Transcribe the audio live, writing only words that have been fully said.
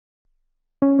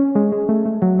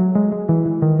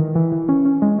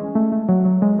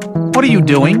What are you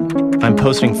doing? I'm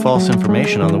posting false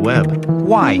information on the web.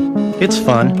 Why? It's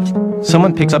fun.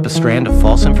 Someone picks up a strand of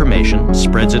false information,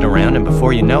 spreads it around, and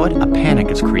before you know it, a panic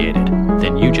is created.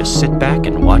 Then you just sit back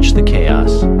and watch the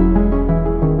chaos.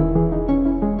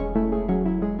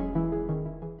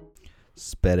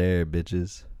 Sped air,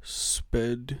 bitches.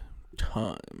 Sped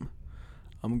time.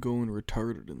 I'm going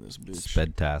retarded in this bitch.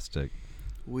 Spedtastic.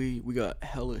 We got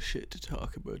hella shit to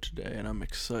talk about today, and I'm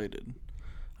excited.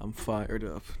 I'm fired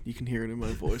up. You can hear it in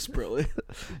my voice, probably.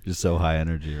 You're so high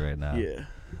energy right now. Yeah,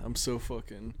 I'm so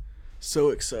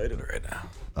excited right now.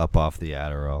 Up off the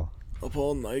Adderall. Up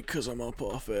all night because I'm up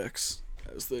off X,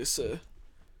 as they say.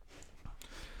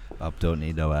 Up don't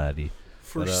need no Addy.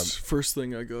 First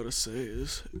thing I gotta say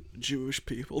is Jewish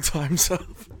people, time's up.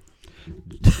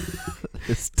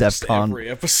 It's DEFCON.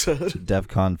 Every episode.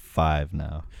 DEFCON 5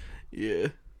 now. Yeah.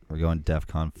 We're going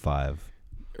DEFCON 5.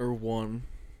 Or 1.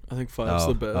 I think 5's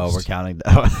the best. Oh, we're counting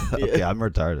down. Okay, Yeah. I'm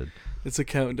retarded. It's a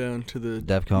countdown to the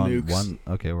DEFCON nukes. 1.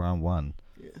 Okay, we're on 1.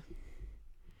 Yeah.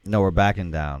 No, we're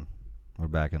backing down. We're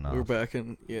backing off. We're back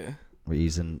in, yeah.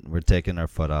 We're taking our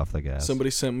foot off the gas. Somebody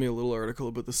sent me a little article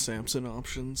about the Samson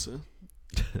option, so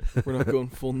we're not going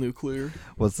full nuclear.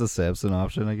 What's the Samson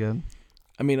option again?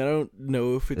 I mean, I don't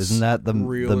know if it's Isn't that the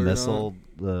real or missile?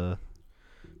 not.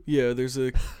 Yeah, there's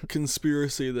a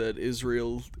conspiracy that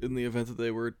Israel, in the event that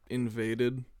they were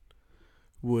invaded,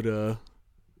 would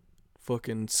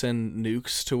fucking send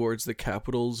nukes towards the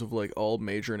capitals of like all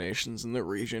major nations in the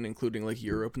region, including like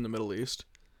Europe and the Middle East,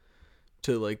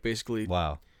 to like basically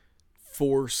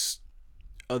force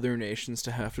other nations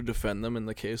to have to defend them in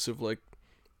the case of like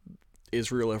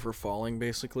Israel ever falling,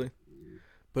 basically.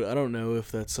 But I don't know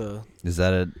if that's Is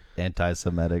that an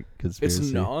anti-Semitic conspiracy?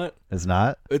 It's not. It's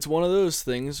not? It's one of those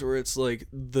things where it's like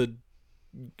the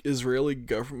Israeli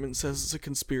government says it's a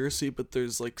conspiracy, but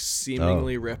there's like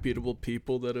seemingly reputable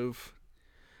people that have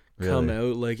come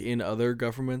out like in other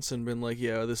governments and been like,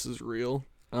 yeah, this is real.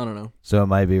 I don't know. So it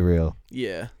might be real.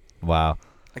 Yeah. Wow.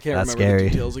 I can't That's remember scary. the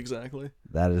details exactly.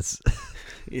 That is.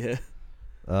 Yeah.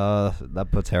 That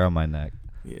puts hair on my neck.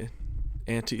 Yeah.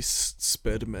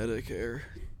 Anti-sped medic air.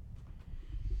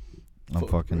 I'm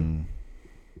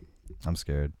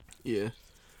scared. Yeah.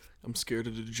 I'm scared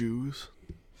of the Jews.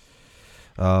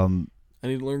 I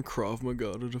need to learn Krav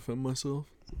Maga to defend myself.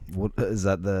 What is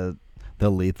that? The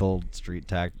lethal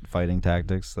street fighting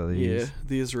tactics that they use? Yeah,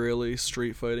 the Israeli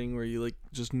street fighting where you like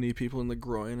just knee people in the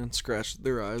groin and scratch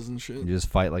their eyes and shit. You just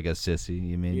fight like a sissy,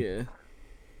 you mean? Yeah.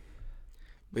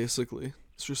 Basically.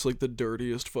 It's just like the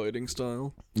dirtiest fighting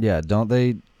style. Yeah, don't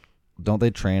they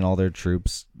train all their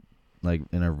troops like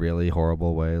in a really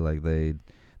horrible way? Like they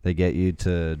get you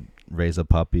to raise a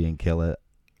puppy and kill it.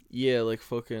 Yeah, like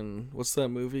fucking what's that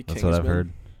movie? That's Kingsman? what I've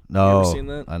heard. No, you ever seen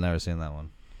that? I've never seen that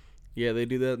one. Yeah, they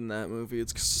do that in that movie.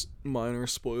 It's minor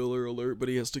spoiler alert, but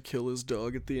he has to kill his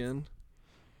dog at the end.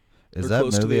 Is that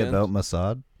movie about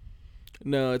Mossad?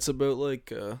 No, it's about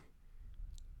like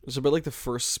the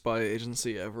first spy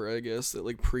agency ever, I guess, that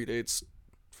like predates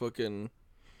fucking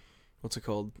what's it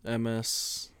called?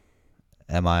 MI6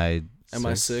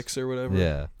 or whatever.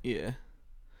 Yeah. Yeah.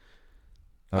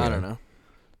 Okay. I don't know.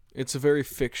 It's a very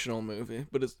fictional movie,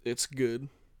 but it's good.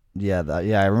 Yeah,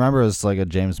 I remember it was like a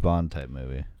James Bond type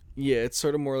movie. Yeah, it's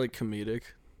sort of more like comedic.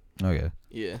 Okay.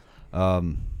 Yeah.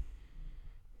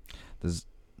 There's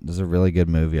a really good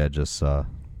movie I just saw.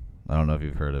 I don't know if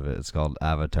you've heard of it. It's called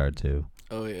Avatar 2.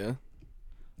 Oh yeah.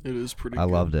 It is pretty good. I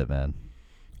loved it, man.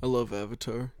 I love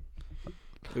Avatar.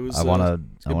 It was it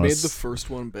made the first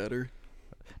one better.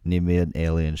 Need me an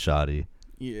alien shoddy.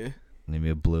 Yeah. Need me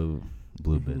a blue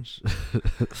bitch.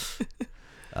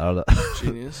 I don't know.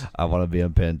 Genius. I want to be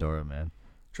on Pandora, man.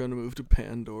 Trying to move to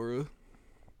Pandora.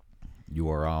 You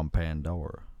are on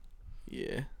Pandora.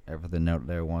 Yeah. Everything out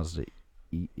there wants to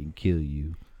eat and kill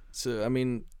you. So, I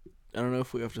mean, I don't know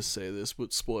if we have to say this,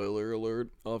 but spoiler alert,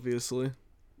 obviously.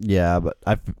 Yeah, but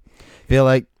I feel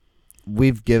like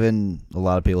we've given a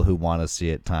lot of people who want to see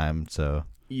it time, so...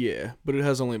 Yeah, but it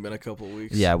has only been a couple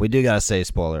weeks. Yeah, we do gotta say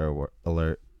spoiler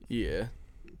alert. Yeah.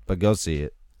 But go see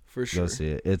it. For sure. Go see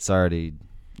it. It's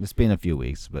been a few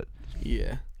weeks, but...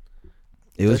 Yeah.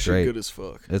 It was great. Good as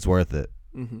fuck. It's worth it.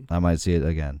 Mm-hmm. I might see it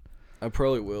again. I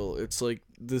probably will. It's like,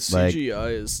 the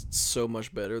CGI is so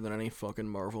much better than any fucking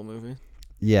Marvel movie.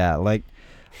 Yeah, like,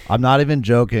 I'm not even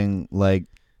joking, like...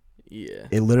 Yeah.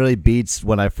 It literally beats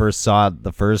when I first saw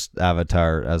the first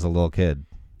Avatar as a little kid.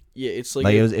 Yeah, it's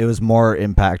like it was more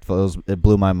impactful. It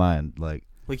blew my mind. Like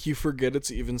you forget it's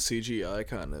even CGI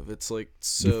kind of. It's like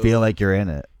so you feel like you're in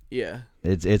it. Yeah.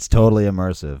 It's totally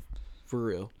immersive. For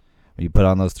real. When you put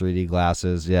on those 3D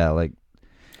glasses, yeah, like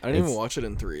I didn't even watch it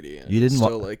in 3D. You didn't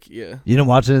still like yeah. You didn't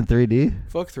watch it in 3D?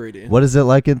 Fuck 3D. What is it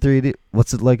like in 3D?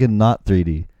 What's it like in not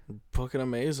 3D? Fucking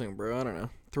amazing, bro. I don't know.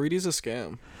 3D's a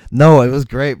scam. No, it was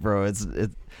great, bro.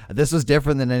 This was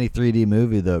different than any 3D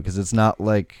movie though, because it's not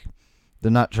like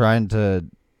they're not trying to.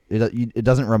 It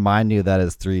doesn't remind you that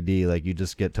it's 3D. Like you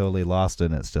just get totally lost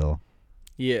in it still.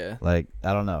 Yeah. Like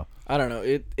I don't know.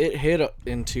 It hit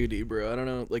in 2D, bro. I don't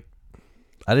know. Like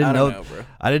I didn't know, bro.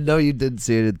 I didn't know you didn't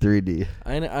see it in 3D.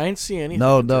 I ain't see anything.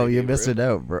 No, in 3D, you're bro. missing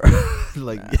out, bro.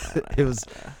 Like it was.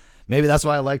 Maybe that's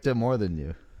why I liked it more than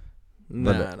you.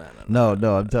 No.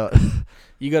 I'm telling.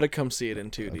 You gotta come see it in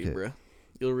 2D, Okay. bro.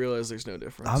 You'll realize there's no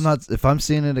difference. I'm not. If I'm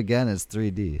seeing it again, it's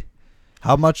 3D.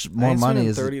 How much more money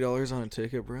is it? $30 on a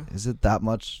ticket, bro. Is it that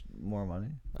much more money?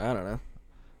 I don't know.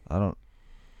 I don't.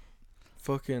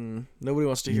 Fucking nobody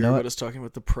wants to You hear know about what? us talking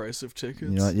about the price of tickets. You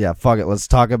know what? Yeah, fuck it. Let's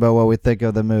talk about what we think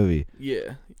of the movie.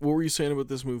 Yeah. What were you saying about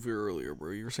this movie earlier,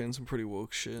 bro? You were saying some pretty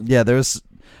woke shit. Yeah,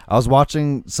 I was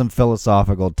watching some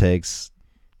philosophical takes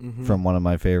Mm-hmm. from one of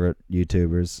my favorite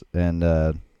YouTubers, and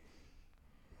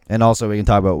also we can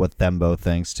talk about what Thembo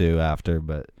thinks too after.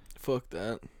 But Fuck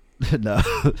that. no,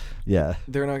 yeah,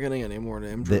 They're not getting any more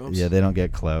name drops. they don't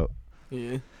get clout.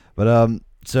 Yeah. But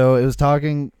so it was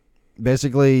talking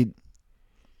basically.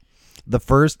 The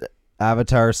first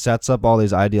Avatar sets up all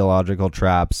these ideological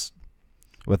traps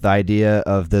with the idea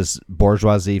of this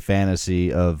bourgeoisie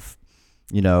fantasy of,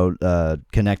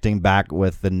 connecting back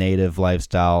with the native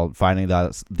lifestyle, finding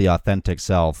the authentic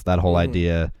self, that whole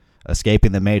idea,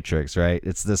 escaping the matrix, right?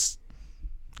 It's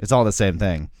all the same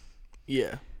thing.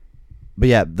 Yeah. But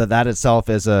yeah, that itself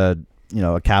is a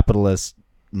capitalist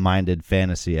minded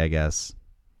fantasy, I guess,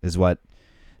 is what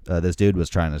this dude was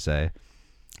trying to say.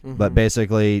 Mm-hmm. But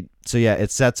basically, so yeah, it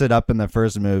sets it up in the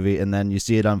first movie, and then you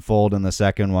see it unfold in the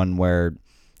second one where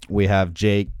we have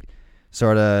Jake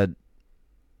sort of.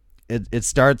 It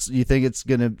starts. You think it's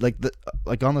gonna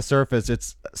like on the surface,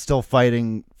 it's still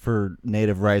fighting for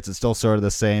native rights. It's still sort of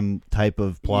the same type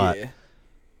of plot, Yeah.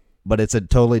 but it's a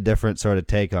totally different sort of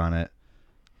take on it.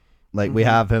 Like we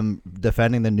have him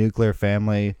defending the nuclear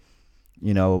family,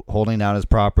 holding down his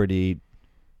property.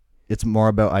 It's more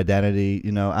about identity.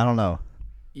 I don't know.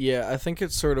 Yeah, I think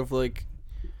it's sort of like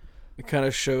it kind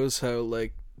of shows how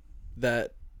like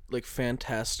that like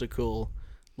fantastical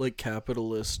like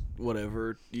capitalist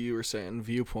whatever you were saying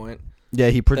viewpoint Yeah,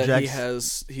 he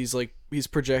projects. that he's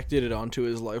projected it onto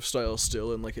his lifestyle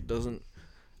still, and like it doesn't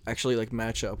actually like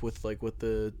match up with like what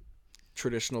the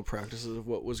traditional practices of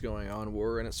what was going on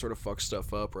were, and it sort of fucks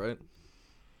stuff up, right?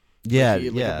 Yeah, Like, he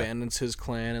yeah. abandons his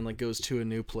clan and like goes to a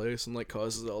new place and like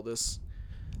causes all this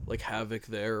like havoc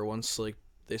there once like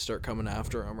they start coming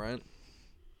after him, right?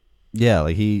 Yeah,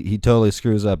 like he totally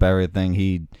screws up everything.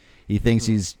 He thinks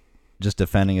he's just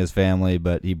defending his family,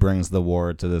 but he brings the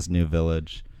war to this new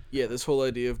village. Yeah, this whole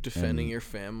idea of defending your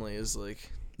family is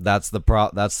like That's the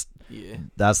yeah.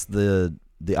 that's the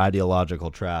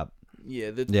ideological trap. Yeah,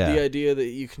 the Yeah. idea that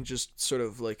you can just sort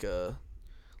of like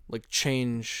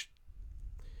change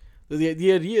the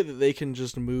idea that they can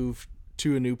just move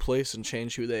to a new place and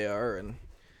change who they are, and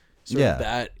sort of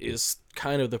that is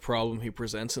kind of the problem he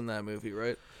presents in that movie,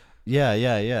 right? Yeah.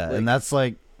 Like- And that's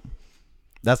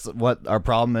what our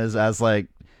problem is, as like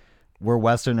we're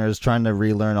Westerners trying to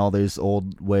relearn all these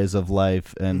old ways of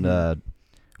life, and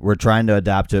we're trying to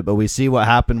adapt to it, but we see what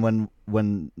happened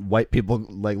when white people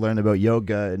like learned about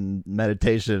yoga and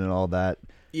meditation and all that.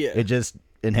 Yeah. It just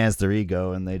enhanced their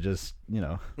ego, and they just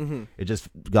it just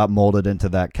got molded into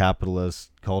that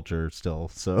capitalist culture still.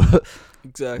 So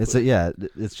Exactly.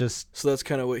 it's just So that's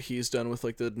kind of what he's done with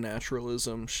like the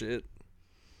naturalism shit.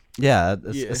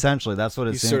 essentially that's what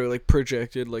it's He's sort of like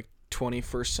projected like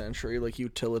 21st century like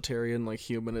utilitarian like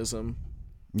humanism.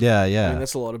 yeah I mean,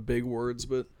 that's a lot of big words,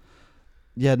 but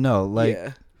no, like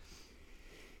yeah.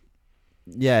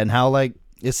 yeah, and how like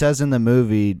it says in the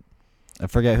movie, I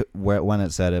forget when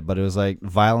it said it, but it was like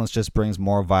violence just brings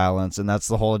more violence, and that's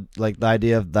the whole like the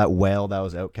idea of that whale that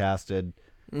was outcasted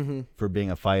for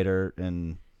being a fighter,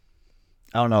 and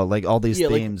I don't know, like all these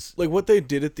themes. Like what they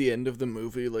did at the end of the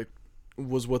movie like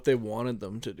was what they wanted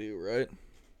them to do, right?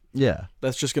 Yeah,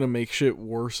 That's just gonna make shit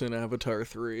worse in Avatar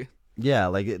 3. yeah,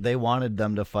 like they wanted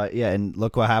them to fight. Yeah, and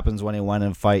look what happens when he went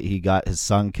and fight. He got his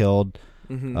son killed.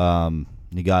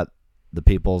 He got the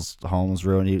people's homes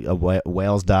ruined.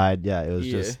 Whales died. Yeah, it was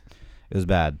just it was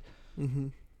bad.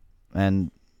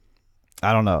 And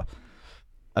I don't know.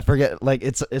 I forget. Like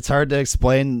it's hard to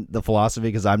explain the philosophy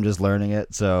because I'm just learning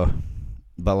it. So,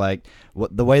 but like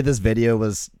the way this video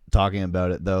was talking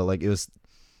about it though, like it's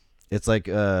like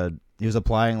he was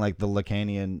applying like the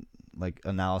Lacanian like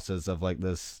analysis of like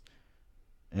this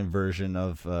inversion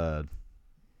of the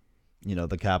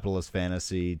capitalist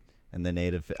fantasy and the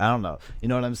native. I don't know. You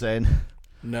know what I'm saying?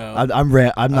 No, I'm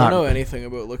not. I don't know anything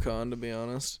about Lacan, to be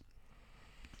honest.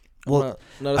 Well,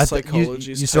 not a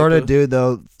psychology. You sort of do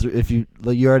though. If you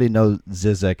already know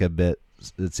Zizek a bit,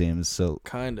 it seems so.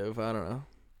 Kind of. I don't know.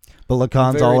 But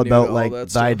Lacan's all about like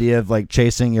the idea of like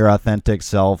chasing your authentic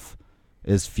self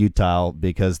is futile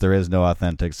because there is no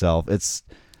authentic self.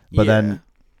 Then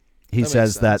he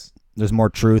says that there's more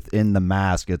truth in the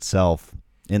mask itself,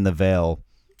 in the veil,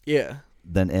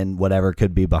 than in whatever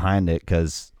could be behind it,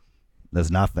 because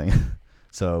there's nothing.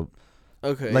 So,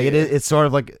 okay, like it's sort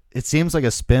of like, it seems like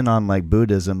a spin on like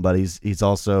Buddhism, but he's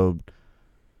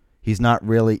not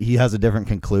really. He has a different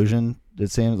conclusion.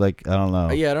 It seems like, I don't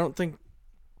know. Yeah, I don't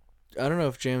know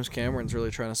if James Cameron's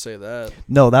really trying to say that.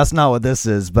 No, that's not what this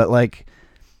is. But like,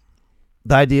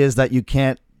 the idea is that you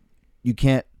can't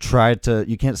strive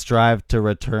to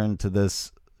return to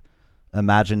this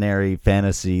imaginary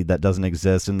fantasy that doesn't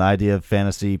exist, and the idea of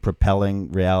fantasy propelling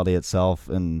reality itself.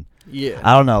 And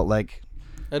I don't know, like,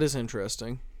 that is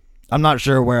interesting. I'm not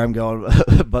sure where I'm going,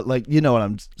 but like, you know what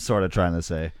I'm sort of trying to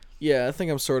say. Yeah, I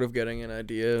think I'm sort of getting an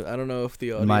idea. I don't know if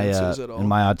the audience is at all. In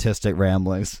my autistic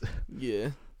ramblings.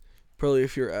 Yeah. Probably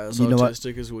if you're as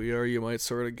autistic as we are, you might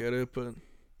sort of get it, but...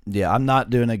 Yeah, I'm not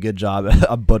doing a good job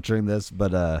of butchering this,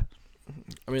 but I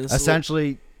mean,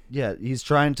 essentially, he's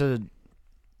trying to,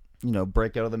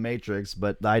 break out of the Matrix,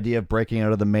 but the idea of breaking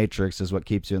out of the Matrix is what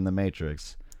keeps you in the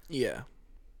Matrix. Yeah.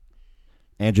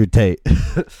 Andrew Tate.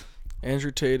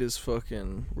 Andrew Tate is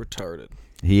fucking retarded.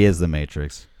 He is the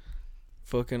Matrix.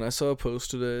 Fucking, I saw a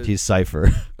post today. He's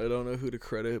Cypher. I don't know who to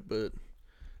credit, but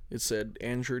it said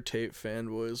Andrew Tate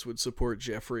fanboys would support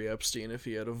Jeffrey Epstein if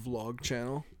he had a vlog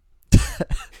channel.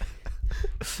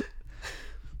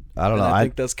 I don't know. I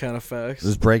think that's kind of facts.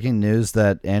 There's breaking news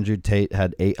that Andrew Tate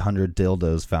had 800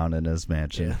 dildos found in his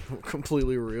mansion. Yeah,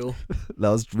 completely real. That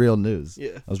was real news.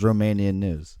 Yeah. That was Romanian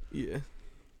news. Yeah.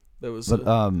 That was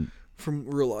from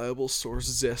reliable source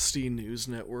Zesty News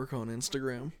Network on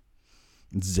Instagram.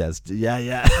 Zesty.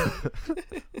 Yeah.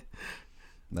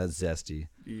 That's zesty.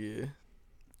 Yeah.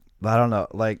 But I don't know.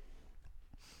 Like,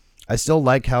 I still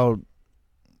like how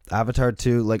Avatar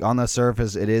 2, like, on the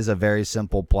surface, it is a very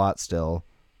simple plot still,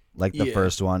 like the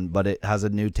first one, but it has a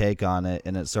new take on it,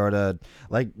 and it sort of,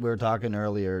 like we were talking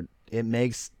earlier, it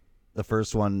makes the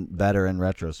first one better in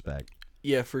retrospect.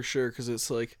 Yeah, for sure, because it's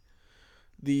like,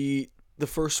 the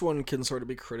first one can sort of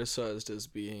be criticized as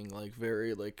being, like,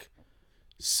 very, like,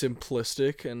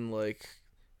 simplistic and, like,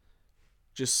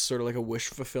 just sort of like a wish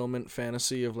fulfillment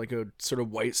fantasy of, like, a sort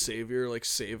of white savior, like,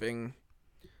 saving...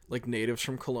 like natives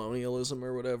from colonialism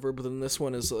or whatever, but then this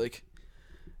one is like,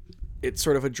 it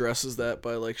sort of addresses that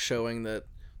by like showing that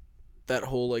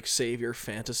whole like savior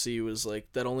fantasy was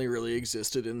like, that only really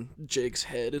existed in Jake's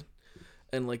head,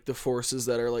 and like the forces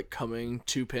that are like coming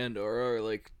to Pandora are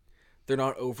like, they're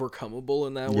not overcomable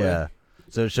in that way. Yeah,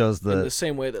 so it shows in the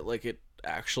same way that like it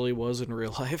actually was in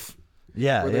real life.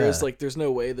 Yeah, where there's like, there's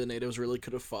no way the natives really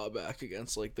could have fought back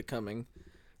against like the coming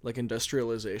like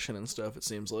industrialization and stuff, it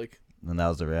seems like. And that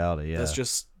was the reality, yeah. That's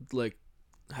just, like,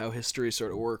 how history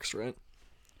sort of works, right?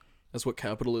 That's what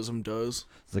capitalism does.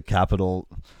 It's the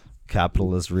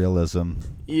capitalist realism.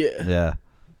 Yeah. Yeah.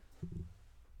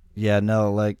 Yeah,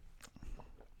 no, like...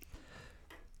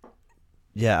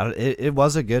 Yeah, it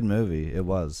was a good movie. It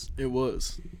was. It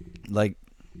was. Like,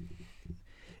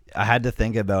 I had to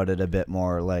think about it a bit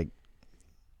more, like...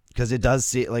 Because it does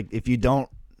see... Like, if you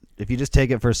just take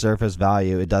it for surface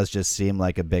value, it does just seem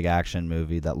like a big action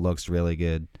movie that looks really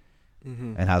good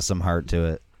and has some heart to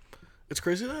it. It's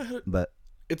crazy that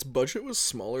its budget was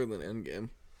smaller than Endgame.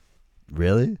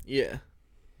 Really? Yeah.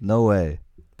 No way.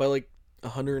 By like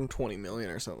 120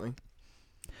 million or something.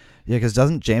 Yeah, because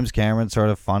doesn't James Cameron sort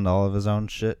of fund all of his own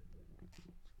shit?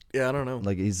 Yeah, I don't know.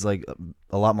 Like, he's like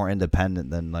a lot more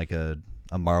independent than like a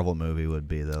Marvel movie would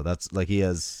be, though. That's like, he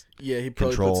has he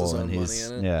probably control, puts his own money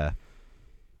in it. Yeah.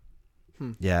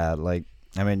 Yeah, like,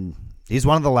 I mean, he's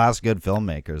one of the last good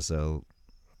filmmakers, so...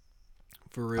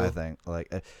 For real. I think.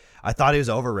 Like, I thought he was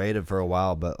overrated for a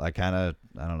while, but I kind of,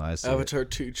 I don't know. Avatar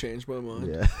 2 changed my mind.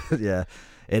 Yeah, yeah.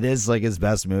 It is, like, his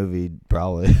best movie,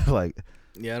 probably. Like...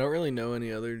 Yeah, I don't really know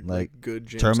any other, like good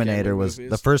James Terminator Cameron was...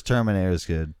 movies. The first Terminator is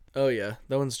good. Oh, yeah.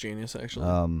 That one's genius,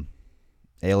 actually.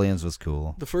 Aliens was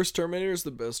cool. The first Terminator is the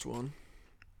best one.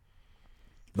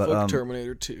 But, Fuck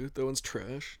Terminator 2. That one's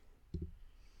trash.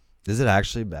 Is it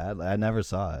actually bad? I never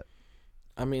saw it.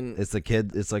 I mean...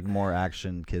 It's like more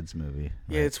action kids movie. Right?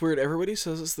 Yeah, it's weird. Everybody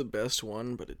says it's the best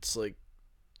one, but it's like...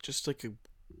 just like a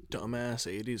dumbass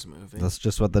 80s movie. That's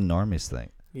just what the normies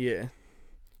think. Yeah.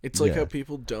 It's like Yeah. how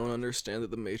people don't understand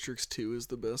that The Matrix 2 is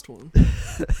the best one.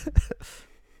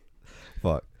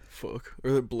 Fuck.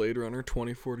 Or that Blade Runner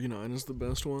 2049 is the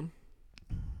best one.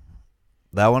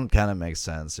 That one kind of makes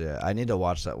sense, yeah. I need to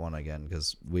watch that one again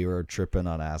because we were tripping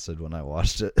on acid when I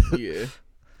watched it. Yeah.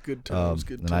 Good times,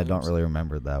 good times. And I don't really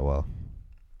remember it that well.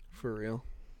 For real.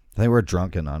 I think we're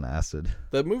drunken on acid.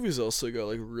 That movie's also got,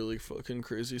 like, really fucking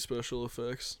crazy special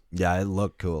effects. Yeah, it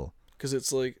looked cool. Because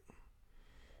it's, like...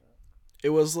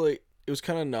 It was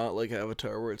kind of not like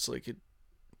Avatar where it's, like,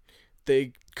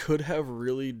 they could have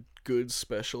really good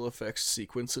special effects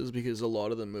sequences because a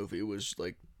lot of the movie was,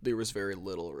 like, there was very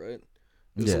little, right?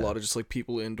 It was a lot of just, like,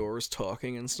 people indoors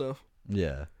talking and stuff.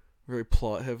 Yeah. Very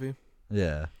plot heavy.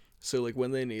 Yeah. So, like,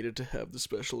 when they needed to have the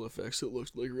special effects, it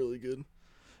looked, like, really good.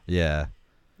 Yeah.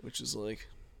 Which is, like,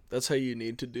 that's how you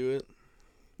need to do it.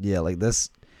 Yeah, like, this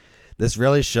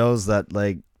really shows that,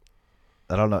 like,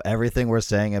 I don't know, everything we're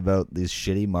saying about these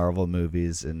shitty Marvel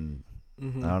movies and, I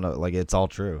don't know, like, it's all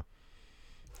true.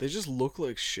 They just look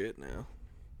like shit now.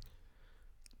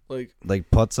 Like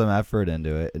put some effort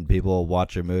into it, and people will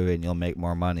watch your movie, and you'll make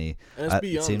more money. And it's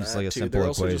beyond it seems that, like a too. simple They're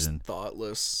also equation. just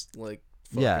thoughtless, like,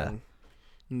 fucking Yeah.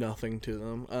 nothing to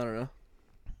them. I don't know.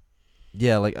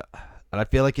 Yeah, like, and I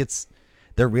feel like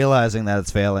they're realizing that it's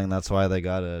failing. That's why they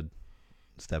gotta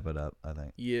step it up, I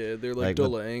think. Yeah, they're, like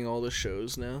delaying all the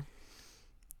shows now.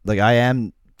 Like, I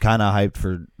am kind of hyped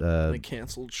for. They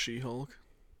canceled She-Hulk.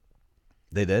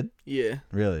 They did? Yeah.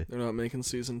 Really? They're not making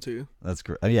season 2. That's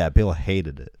great. Yeah, people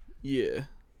hated it. Yeah.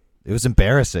 It was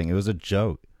embarrassing. It was a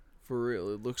joke. For real,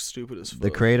 it looks stupid as fuck. The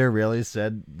creator really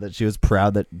said that she was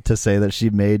proud to say that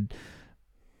she made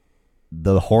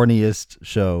the horniest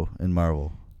show in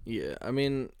Marvel. Yeah, I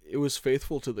mean, it was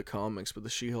faithful to the comics, but the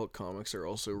She-Hulk comics are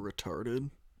also retarded.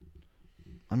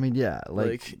 I mean, yeah,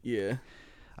 like yeah.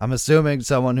 I'm assuming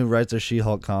someone who writes a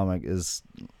She-Hulk comic is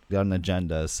got an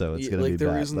agenda, so it's gonna be the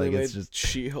bad. reason Like, they it's made just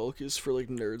She-Hulk is for, like,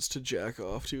 nerds to jack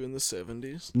off to in the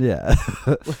 70s. yeah.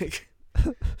 Like,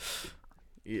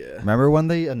 yeah. Remember when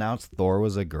they announced Thor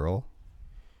was a girl?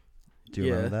 Do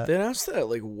you remember that? They announced that,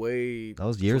 like, way That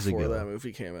was years before ago. that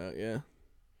movie came out, yeah.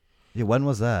 Yeah, when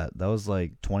was that? That was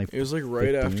like 20. It was, like,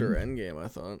 right after Endgame, I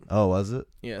thought. Oh, was it?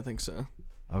 Yeah, I think so.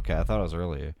 Okay, I thought it was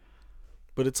earlier.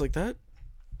 But it's like that.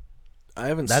 I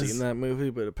haven't seen that movie,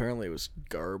 but apparently it was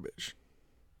garbage.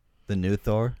 The new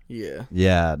Thor? Yeah.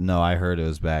 Yeah, no, I heard it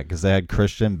was bad because they had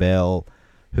Christian Bale,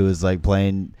 who was like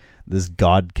playing this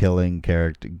god-killing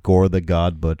character, Gore the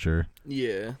God Butcher.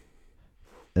 Yeah.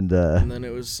 And then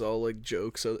it was all, like,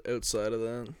 jokes outside of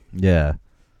that. Yeah.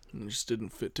 And it just didn't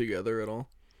fit together at all.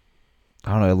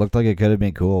 I don't know. It looked like it could have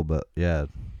been cool, but yeah,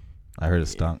 I heard it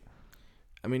stunk.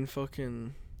 I mean,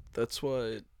 fucking, that's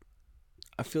why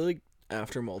I feel like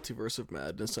after Multiverse of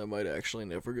Madness, I might actually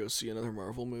never go see another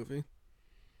Marvel movie.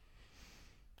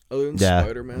 Other than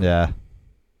Spider-Man. Yeah.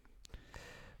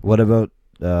 What about,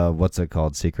 what's it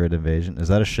called? Secret Invasion? Is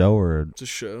that a show or? It's a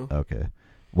show. Okay.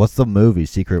 What's the movie?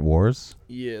 Secret Wars?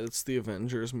 Yeah, it's the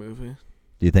Avengers movie.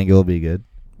 Do you think it will be good?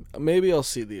 Maybe I'll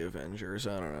see the Avengers.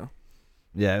 I don't know.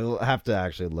 Yeah, it'll have to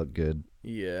actually look good.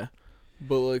 Yeah.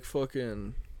 But, like,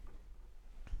 fucking,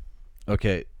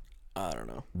 Okay. I don't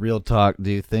know. Real talk.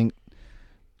 Do you think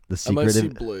the Secret? I might see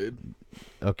Blade.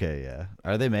 Okay, yeah.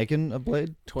 Are they making a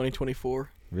Blade? 2024.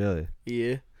 Really?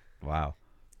 Yeah. Wow.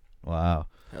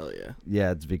 Hell yeah.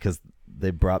 Yeah, it's because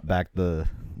they brought back the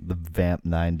vamp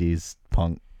 90s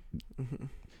punk.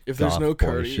 If there's goth no boy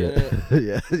Cardi, shit.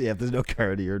 yeah, if there's no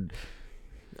Cardi,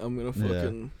 I'm gonna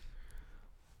fucking.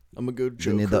 I'm gonna go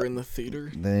Joker in the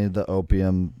theater. They need the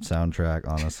Opium soundtrack,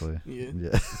 honestly.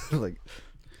 Yeah.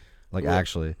 like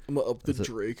actually. I'm gonna up the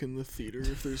Drake in the theater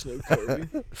if there's no Cardi.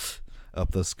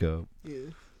 Up the scope. Yeah.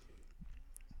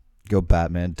 Go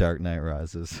Batman Dark Knight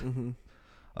Rises.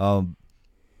 Mm-hmm.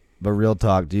 But real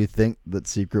talk, do you think that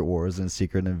Secret Wars and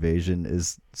Secret Invasion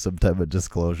is some type of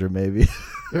disclosure, maybe?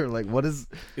 Or, like, what is...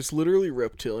 It's literally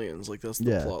reptilians. Like, that's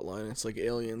the plot line. It's like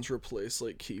aliens replace,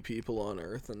 like, key people on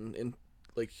Earth and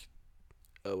like,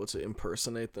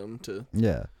 impersonate them to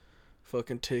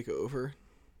fucking take over.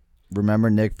 Remember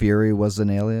Nick Fury was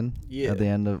an alien? Yeah. At the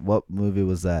end of... What movie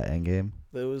was that? Endgame?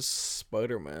 That was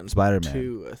Spider-Man. Spider-Man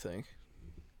 2, I think.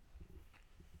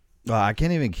 Oh, I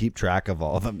can't even keep track of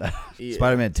all of them now. Yeah.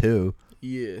 Spider-Man 2.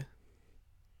 Yeah.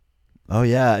 Oh,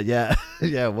 yeah. Yeah,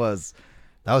 it was.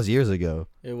 That was years ago.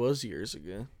 It was years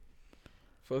ago.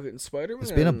 Fucking Spider-Man.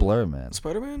 It's been a blur, man.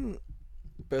 Spider-Man,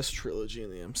 best trilogy in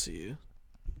the MCU.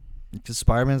 Because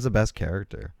Spider-Man's the best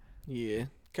character. Yeah.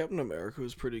 Captain America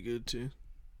was pretty good, too.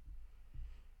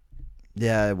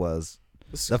 Yeah, it was.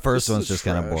 The first one's just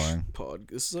kind of boring.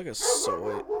 This is like a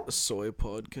soy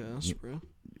podcast, bro.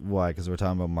 Why? Because we're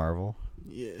talking about Marvel.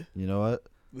 Yeah. You know what?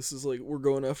 This is like we're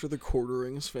going after the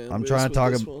Quarterings fan. I'm base trying to with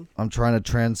talk. this one. I'm trying to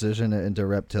transition it into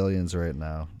reptilians right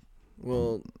now.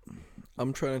 Well,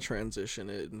 I'm trying to transition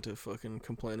it into fucking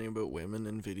complaining about women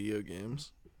in video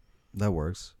games. That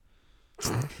works.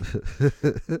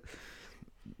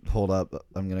 Hold up.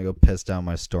 I'm gonna go piss down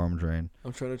my storm drain.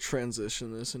 I'm trying to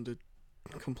transition this into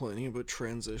complaining about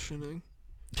transitioning.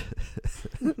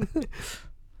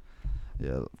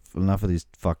 Yeah, enough of these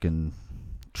fucking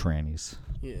trannies.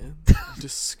 Yeah.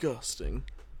 Disgusting.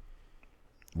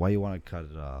 Why you want to cut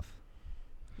it off?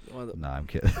 Nah, I'm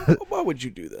kidding. Why would you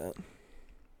do that?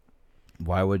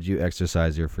 Why would you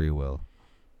exercise your free will?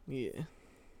 Yeah.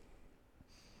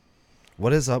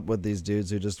 What is up with these dudes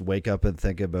who just wake up and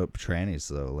think about trannies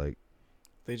though? Like,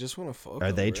 They just want to fuck.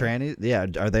 are they bro. trannies? Yeah,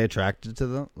 are they attracted to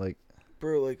them? Like,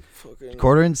 Bro, like fucking.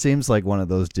 Quarterin seems like one of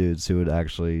those dudes who would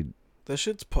actually. That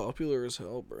shit's popular as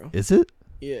hell, bro. Is it?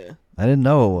 Yeah. I didn't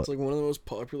know. It's like one of the most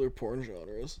popular porn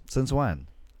genres Since when?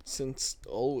 since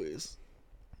always.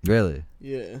 Really?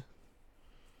 Yeah.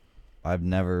 I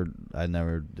never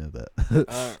did that. I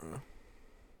don't know.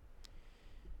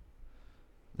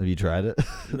 Have you tried it?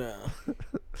 No.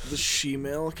 The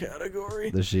she-male category,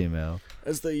 The she-male.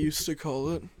 as they used to call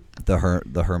it. The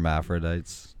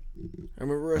hermaphrodites. I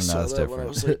remember I No, saw it's that when I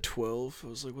was different. like 12. I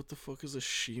was like, what the fuck is a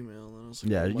she-male? And I was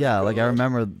like, Yeah, oh my yeah, like I God.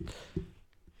 remember.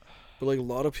 But like a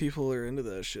lot of people are into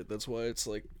that shit. That's why it's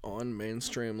like on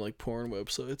mainstream like porn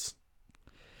websites.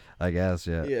 I guess,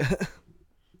 yeah. Yeah.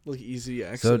 Like easy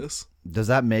access. Does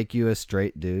that make you a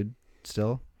straight dude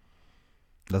still?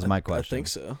 That's my question. I think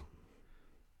so.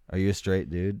 Are you a straight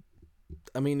dude?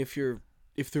 I mean, if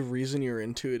the reason you're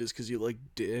into it is because you like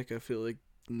dick, I feel like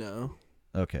no.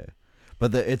 Okay.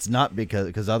 But it's not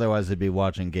because otherwise they'd be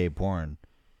watching gay porn.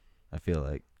 I feel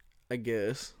like. I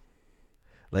guess.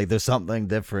 Like there's something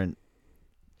different.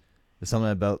 There's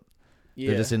something about. Yeah.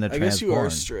 They're just into I trans guess you are porn.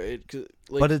 straight. 'Cause,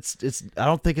 like, But it's. I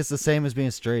don't think it's the same as being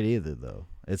straight either, though.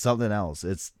 It's something else.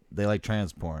 They like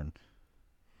trans porn.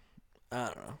 I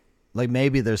don't know. Like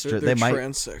maybe they're straight. They're They might.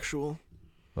 transsexual.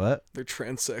 What? They're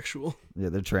transsexual. Yeah,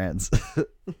 they're trans.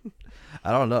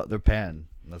 I don't know. They're pan.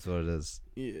 That's what it is.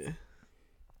 Yeah.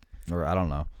 Or I don't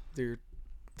know.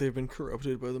 They've been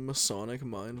corrupted by the Masonic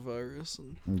mind virus,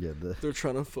 and Yeah, they're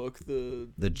trying to fuck the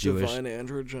Jewish divine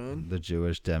androgyne. the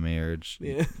Jewish demiurge.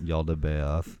 Yeah.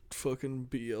 Yaldabaoth. Fucking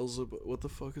Beelzebub. What the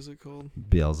fuck is it called?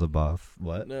 Beelzebub.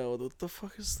 What? No, what the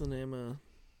fuck is the name of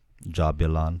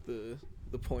Jobulon.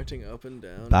 the pointing up and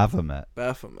down? Baphomet.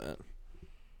 Baphomet.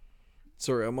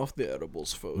 Sorry, I'm off the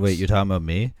edibles, folks. Wait, you're talking about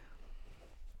me?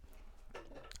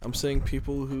 I'm saying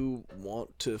people who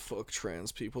want to fuck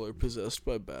trans people are possessed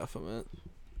by Baphomet.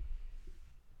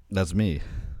 That's me.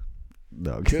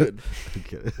 No, Good.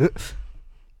 Okay.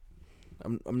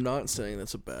 I'm not saying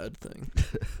that's a bad thing.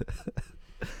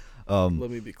 Let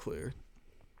Let me be clear.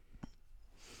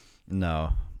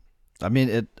 No, I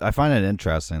mean I find it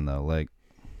interesting though. Like,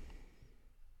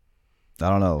 I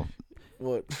don't know.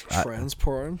 What, trans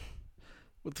porn?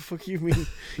 What the fuck you mean?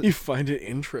 You find it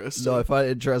interesting? No, I find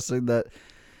it interesting that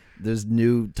there's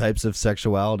new types of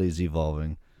sexualities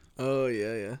evolving. Oh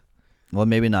yeah. Well,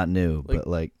 maybe not new, Like, but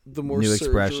like The more new surgery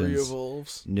expressions.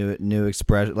 evolves. New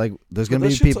expression. Like there's But gonna that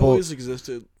be shit's people. always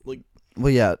existed. Like,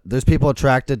 Well, yeah, there's people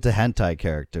attracted to hentai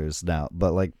characters now,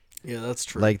 but like yeah, that's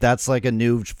true. like that's like a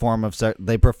new form of sex.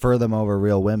 They prefer them over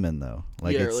real women though.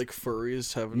 Like yeah, it's, like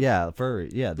furries haven't. yeah, furry.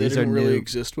 Yeah, they these are didn't really new.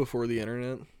 exist before the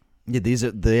internet. Yeah,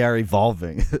 they are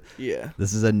evolving. Yeah,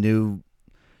 This is a new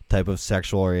type of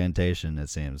sexual orientation, it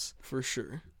seems, for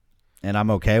sure. and I'm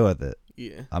okay with it.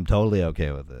 Yeah, I'm totally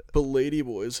okay with it. but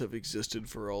ladyboys have existed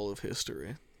for all of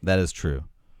history. That is true.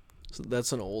 So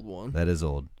that's an old one. That is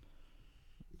old.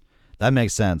 That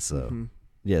makes sense though. Mhm.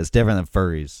 Yeah, it's different than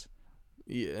furries.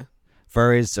 Yeah,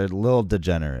 Furries are a little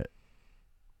degenerate.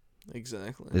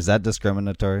 exactly. Is that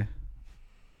discriminatory?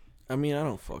 I mean, I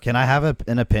don't fucking. Can I have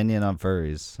an opinion on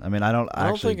furries? I mean, I don't I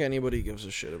don't actually. think anybody gives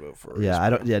a shit about furries. Yeah, I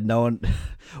don't. bro. Yeah, no one.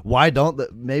 Why don't?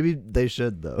 Maybe they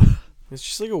should though, It's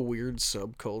just like a weird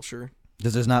subculture.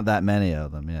 because there's not that many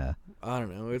of them. Yeah, I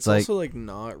don't know. It's like- also like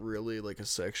not really like a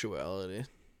sexuality.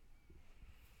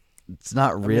 it's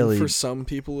not I mean, really. for some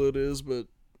people it is, but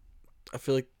I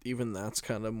feel like even that's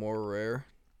kind of more rare.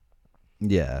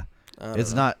 Yeah, I don't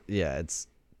it's know. not. Yeah,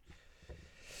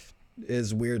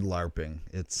 it's weird LARPing.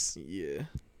 It's Yeah.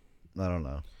 I don't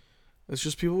know, It's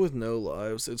just people with no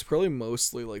lives. It's probably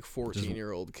mostly like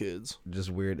 14-year-old kids. just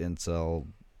weird incel.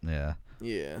 Yeah,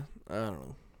 Yeah. I don't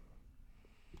know.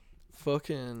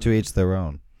 Fucking. to each their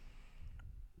own.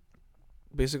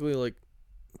 Basically, like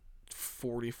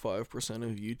 45%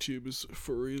 of YouTube is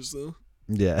furries, though.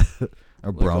 Yeah,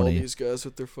 Or like all brony. these guys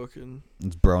with their fucking.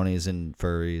 It's bronies and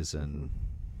furries and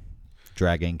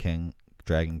dragonkin.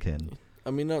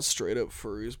 I mean, not straight up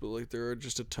furries, but like there are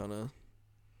just a ton of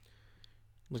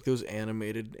like those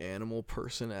animated animal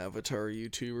person avatar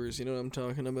YouTubers. You know what I'm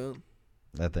talking about?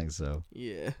 I think so.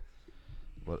 Yeah.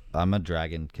 What? I'm a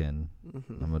dragonkin.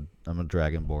 Mm-hmm. I'm a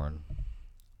dragonborn.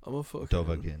 I'm a fucking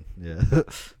Dovahkiin. Yeah.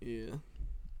 Yeah.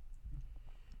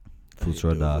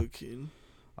 Dovahkiin.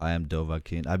 I am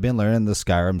Dovahkiin. I've been learning the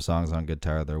Skyrim songs on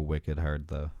guitar. They're wicked hard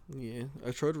though. Yeah,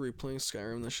 I tried replaying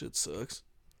Skyrim. That shit sucks.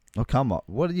 Oh come on!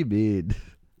 What do you mean?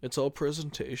 It's all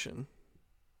presentation.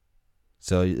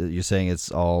 So you're saying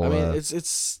it's all? I mean,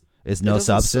 it's no doesn't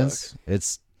substance. suck.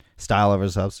 It's style over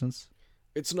substance.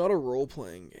 It's not a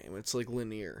role-playing game. It's like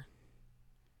linear.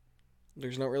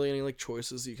 There's not really any like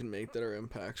choices you can make that are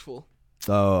impactful.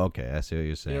 Oh, okay. I see what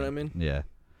you're saying. You know what I mean? Yeah.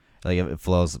 Like it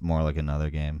flows more like another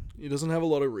game. It doesn't have a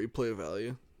lot of replay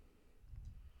value.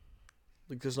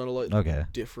 Like there's not a lot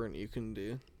different you can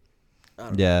do. I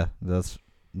don't know.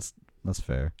 That's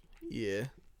fair. Yeah.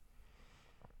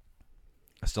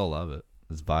 I still love it.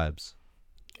 It's vibes.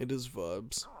 It is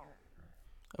vibes.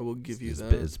 I will give you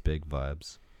that. It's big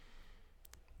vibes.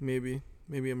 Maybe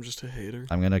I'm just a hater.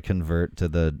 I'm gonna convert to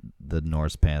the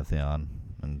Norse pantheon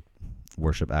and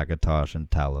worship Akatosh and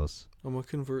Talos. I'm gonna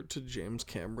convert to James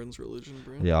Cameron's religion,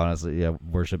 bro. Yeah, honestly,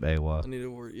 worship Awa. I need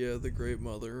to the Great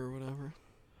Mother or whatever.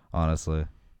 Honestly.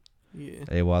 Yeah.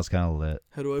 Awa's kind of lit.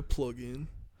 How do I plug in?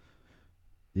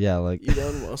 Yeah, like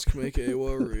Elon Musk make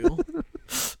Awa real.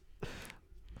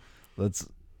 Let's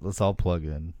all plug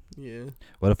in. Yeah.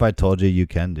 What if I told you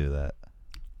can do that?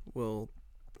 Well,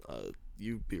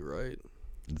 you'd be right.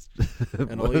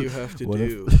 And all you have to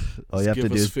do is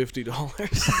give us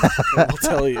 $50 and I'll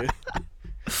tell you.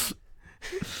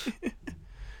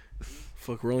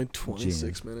 Fuck, we're only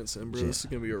 26 minutes in, bro. This is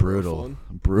going to be brutal. real fun.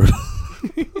 Brutal.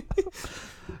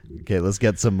 Okay, let's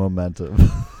get some momentum.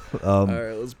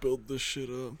 Alright, let's build this shit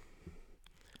up.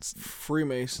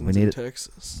 Freemasons in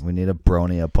Texas. We need a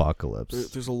brony apocalypse.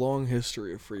 There's a long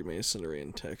history of Freemasonry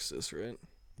in Texas, right?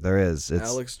 There is. It's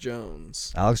Alex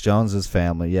Jones. Alex Jones's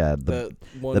family, yeah. The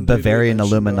Bavarian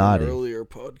Illuminati. On an earlier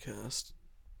podcast.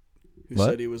 Who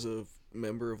said he was a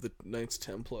member of the Knights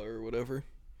Templar or whatever.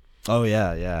 Oh,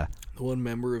 yeah. The one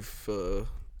member of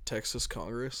Texas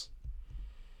Congress.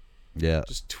 Yeah.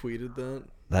 Just tweeted that.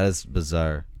 That is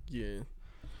bizarre. Yeah.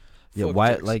 Yeah, Fuck why?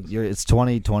 Texas. Like, it's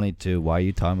 2022. Why are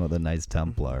you talking about the Knights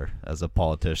Templar as a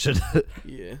politician?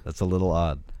 Yeah. That's a little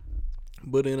odd.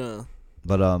 But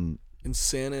in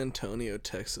San Antonio,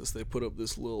 Texas, they put up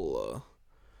this little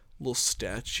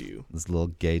statue. This little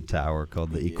gay tower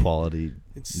called the Equality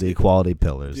Pillars. The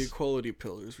Equality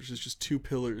Pillars, which is just two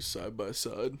pillars side by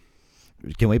side.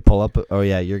 Can we pull up? Oh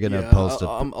yeah, you're gonna post it.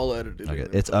 I'll edit it. Okay.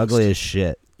 It's ugly as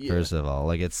shit. Yeah. First of all,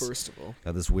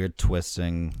 got this weird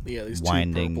twisting, these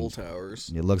winding two purple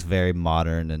towers. It looks very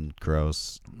modern and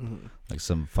gross, like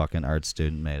some fucking art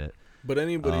student made it. But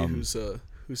anybody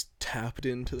who's tapped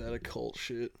into that occult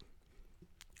shit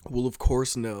will of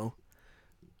course know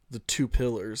the two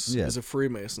pillars is a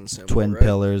Freemason symbol. Twin right?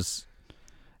 pillars.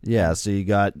 Yeah, so you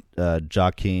got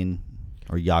Joaquin.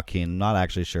 Or Joaquin, I'm not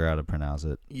actually sure how to pronounce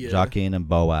it. Yeah. Joaquin and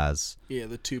Boaz. Yeah,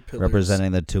 the two pillars.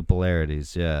 Representing the two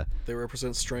polarities, yeah. They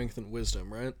represent strength and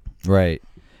wisdom, right? Right.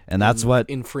 And that's what...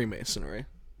 In Freemasonry.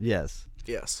 Yes.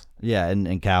 Yes. Yeah,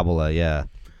 in Kabbalah, yeah.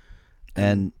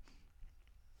 And...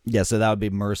 Yeah, so that would be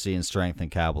mercy and strength in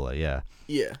Kabbalah, yeah.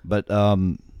 Yeah. But,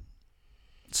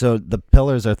 so the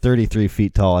pillars are 33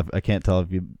 feet tall. I can't tell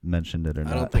if you mentioned it or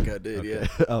not. I don't think I did,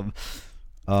 okay.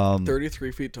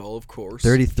 33 feet tall, of course.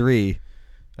 33.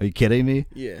 Are you kidding me?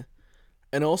 Yeah.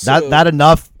 And also that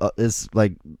enough is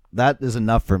like that is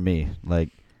enough for me. Like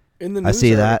in the news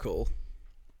article,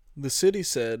 the city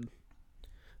said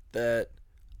that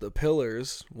the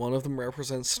pillars, one of them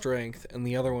represents strength and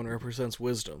the other one represents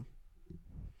wisdom.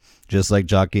 Just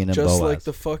like Joaquin and Boaz. Just like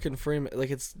the fucking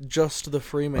like it's just the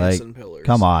Freemason pillars.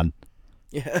 Come on.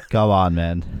 Yeah. Come on,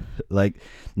 man. Like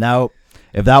now,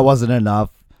 if that wasn't enough,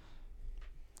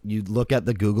 you look at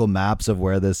the Google Maps of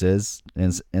where this is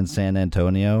in San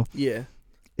Antonio. Yeah.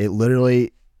 It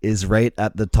literally is right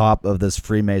at the top of this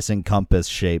Freemason compass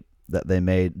shape that they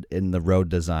made in the road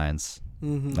designs.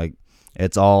 Mm-hmm. Like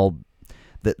it's all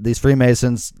these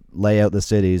Freemasons lay out the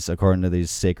cities according to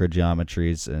these sacred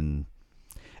geometries, and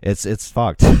it's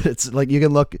fucked. It's like you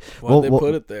can look. Why'd they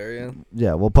put it there? Yeah.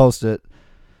 Yeah, we'll post it.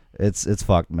 It's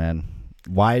fucked, man.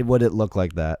 Why would it look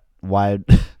like that? Why?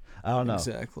 I don't know.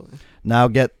 Exactly. Now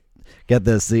get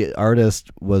this. The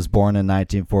artist was born in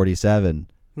 1947.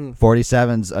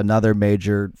 47's another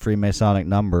major Freemasonic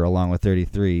number along with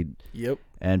 33. Yep.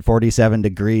 and 47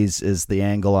 degrees is the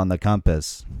angle on the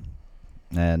compass.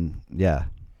 And yeah,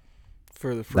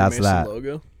 For the That's Freemason that.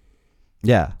 logo?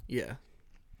 yeah. Yeah.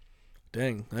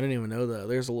 Dang, I didn't even know that.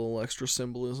 There's a little extra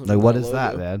symbolism. Like, in what that is logo.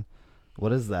 that, man?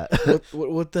 What is that?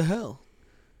 What the hell?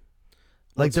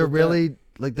 Like, What's they're with that? really,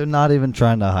 like, they're not even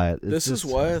trying to hide. This is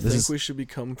why I think we should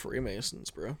become Freemasons,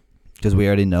 bro. because we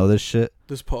already know this shit.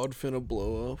 This pod finna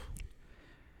blow up.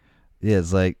 Yeah,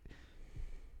 it's like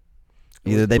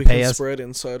either they we pay can us, spread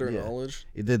insider Yeah. knowledge.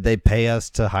 either they pay us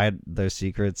to hide their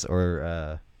secrets,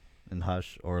 or and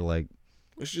hush, or like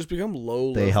We should just become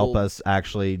low they level. help us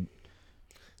actually.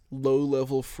 Low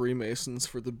level Freemasons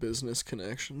for the business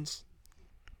connections.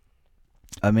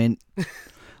 I mean,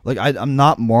 like I'm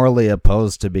not morally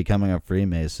opposed to becoming a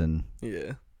Freemason,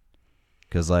 Yeah,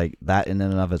 because like that in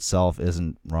and of itself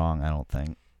isn't wrong. I don't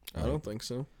think. I don't think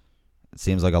so. It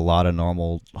seems like a lot of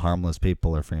normal, harmless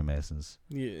people are Freemasons.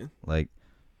 Yeah, Like,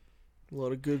 a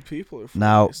lot of good people are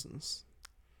Now- Freemasons.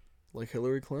 Like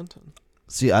Hillary Clinton.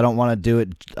 see, I don't want to do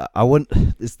it. I wouldn't.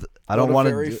 I don't want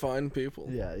to. Very fine people.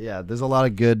 Yeah. There's a lot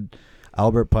of good.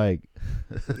 Albert Pike,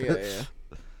 Yeah,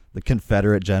 the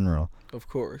Confederate general of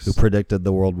course. who predicted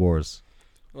the world wars.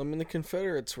 I mean, the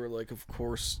Confederates were like, of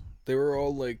course, they were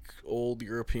all like old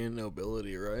European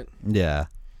nobility, right? Yeah,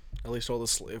 At least all the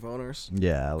slave owners.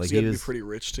 yeah. 'Cause Like you had he to was. be pretty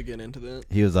rich to get into that.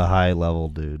 He was a high level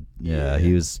dude. Yeah, Yeah.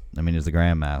 he was. I mean, he was the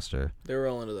Grandmaster. They were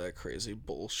all into that crazy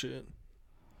bullshit.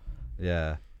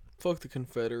 Yeah. Fuck the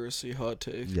Confederacy, hot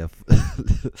take. Yeah.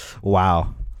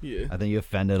 Wow. Yeah. I think you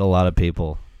offended a lot of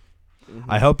people. Mhm.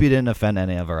 I hope you didn't offend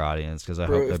any of our audience, because I hope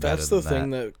Bro, they're if better that's the than thing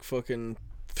that fucking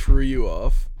threw you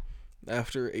off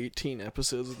after 18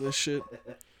 episodes of this shit,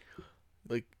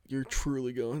 like, you're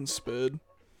truly going sped.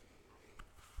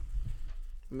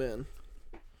 Man.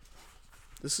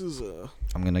 This is,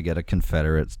 I'm gonna get a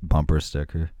Confederate bumper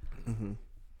sticker. mhm.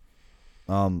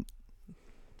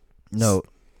 No.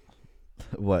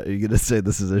 What, are you gonna say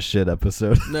this is a shit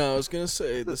episode? No, I was gonna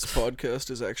say this podcast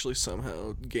is actually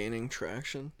somehow gaining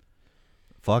traction.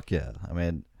 Fuck yeah. I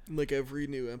mean, Like, every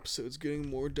new episode's getting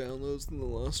more downloads than the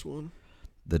last one.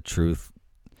 the truth.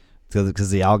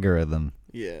 Because the algorithm.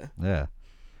 Yeah. Yeah.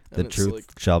 The And it's truth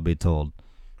like, shall be told.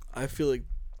 I feel like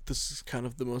this is kind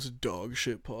of the most dog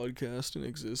shit podcast in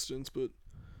existence, but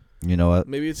You know what?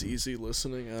 maybe it's easy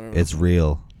listening. I don't know. It's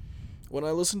real. When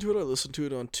I listen to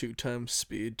it on 2x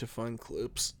speed to find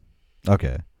clips.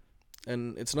 Okay.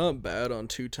 And it's not bad on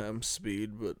 2x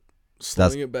speed, but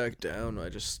slowing it back down, I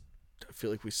feel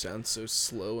like we sound so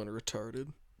slow and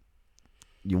retarded.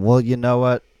 Well, you know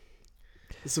what?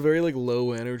 It's a very, like,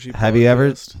 low energy podcast. Have you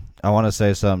ever... I want to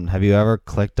say something. Have you ever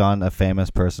clicked on a famous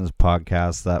person's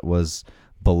podcast that was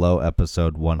below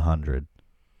episode 100?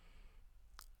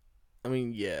 I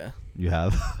mean, yeah. You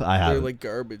have? I They're, haven't. like,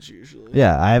 garbage usually.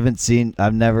 Yeah, I haven't seen...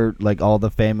 I've never... Like, all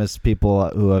the famous people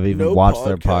who have even No watched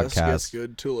their podcast podcast. gets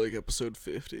good till, like, episode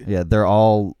 50. Yeah, they're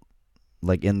all,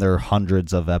 like, in their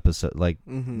hundreds of episodes. Like,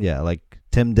 Mm-hmm. yeah, like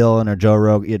Tim Dillon or Joe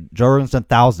Rogan. Yeah, Joe Rogan's done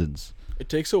thousands. It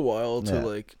takes a while to, Yeah.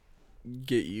 like,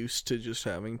 get used to just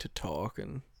having to talk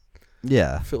and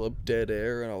Yeah, fill up dead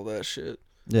air and all that shit.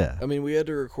 yeah. I mean, we had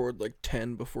to record, like,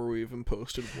 10 before we even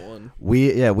posted one.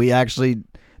 We actually...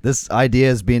 This idea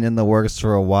has been in the works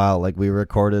for a while. Like, we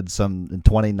recorded some in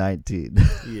 2019.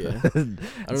 Yeah. I don't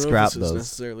know Scrap if this is those.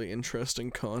 necessarily interesting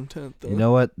content, though. You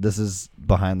know what? This is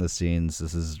behind the scenes.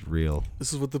 This is real.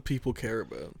 This is what the people care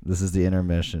about. This is the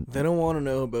intermission. They don't want to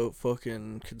know about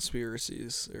fucking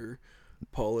conspiracies or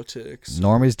politics,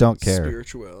 Normies don't care.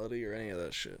 spirituality, or any of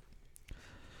that shit.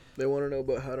 They want to know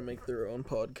about how to make their own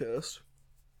podcast.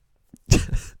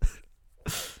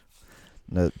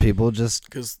 No, people just...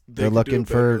 Because They're can looking do it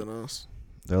better for- than us.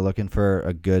 They're looking for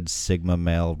a good Sigma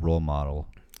male role model.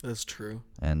 That's true.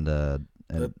 And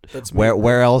That's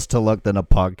where else to look than a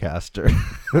podcaster?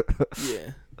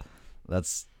 Yeah.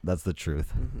 That's the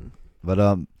truth. Hmm.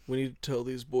 But We need to tell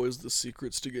these boys the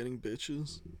secrets to getting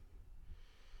bitches.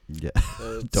 yeah.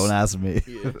 That's- Don't ask me.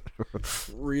 Yeah.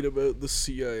 Read about the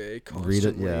CIA Read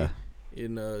constantly it, yeah.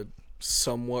 in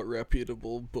somewhat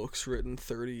reputable books written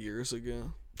 30 years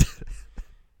ago.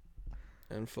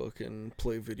 And fucking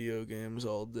play video games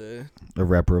all day.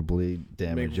 Irreparably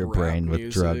damage Make your rap brain with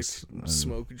music, drugs. and-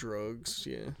 Smoke drugs,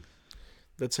 yeah.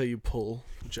 That's how you pull,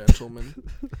 gentlemen.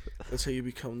 That's how you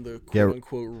become the Get-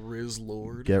 quote-unquote Riz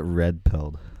Lord. Get red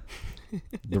pilled.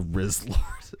 The Riz Lord.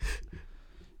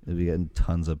 You'll be getting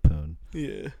tons of poon.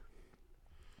 Yeah.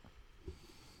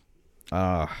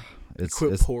 It's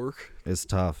Pork. it's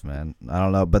tough, man. I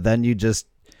don't know, but then you just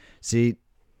see,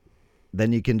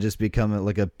 then you can just become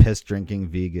like a piss drinking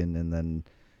vegan, and then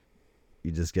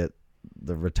you just get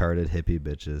the retarded hippie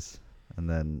bitches, and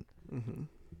then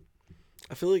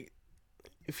I feel like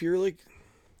if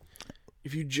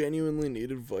you genuinely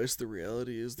need advice, the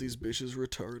reality is these bitches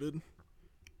retarded.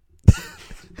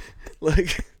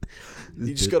 Like,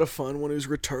 you just gotta find one who's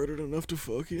retarded enough to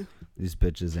fuck you. These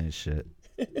bitches ain't shit.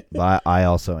 But I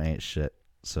also ain't shit,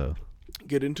 so.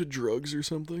 Get into drugs or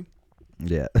something.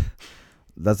 Yeah.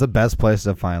 That's the best place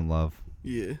to find love.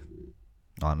 Yeah.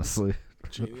 Honestly.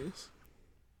 Genius.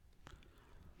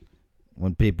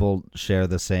 When people share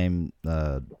the same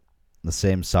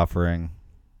suffering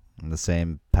and the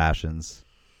same passions,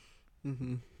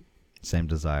 same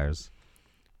desires,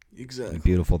 exactly,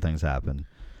 beautiful things happen.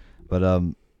 But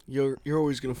you're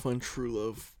always gonna find true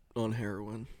love on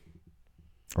heroin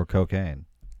or cocaine.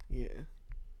 Yeah,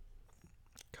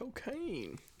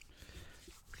 cocaine.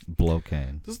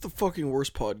 Blocaine. This is the fucking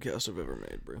worst podcast I've ever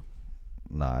made, bro.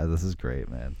 Nah, this is great,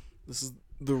 man. This is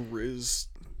the Riz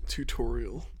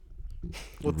tutorial.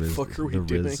 What the fuck are we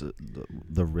doing?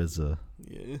 The Rizza.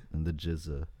 Yeah. And the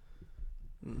Jizza.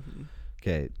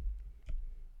 Okay.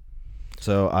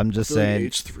 So I'm just saying.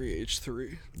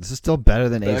 H3. This is still better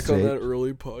than Back H3. on that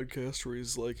early podcast where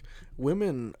he's like,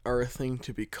 women are a thing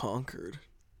to be conquered.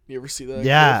 You ever see that?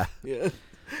 Yeah. Yeah.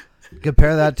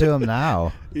 Compare that to him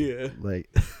now. Yeah. Like.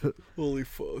 Holy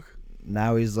fuck.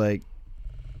 Now he's like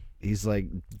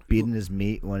beating his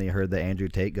meat when he heard that Andrew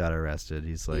Tate got arrested.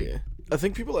 He's like. Yeah. I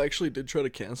think people actually did try to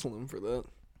cancel him for that.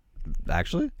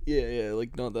 Actually? Yeah,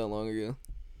 like not that long ago.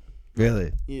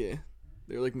 Really? Yeah.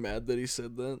 They were like mad that he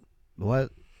said that.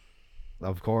 What?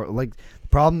 Of course. Like, the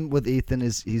problem with Ethan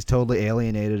is he's totally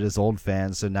alienated his old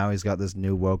fans, so now he's got this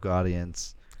new woke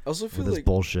audience. I also feel with like this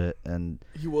bullshit, and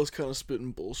he was kind of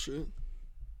spitting bullshit.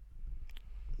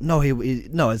 No,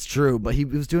 no, it's true, but he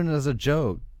was doing it as a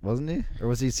joke, wasn't he? Or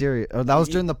was he serious? Or that was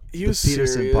during the Peterson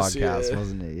serious, podcast, yeah.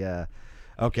 Wasn't he? Yeah.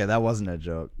 Okay, that wasn't a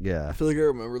joke. Yeah. I feel like I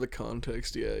remember the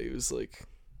context. Yeah, he was like,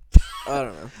 I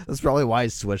don't know. That's probably why he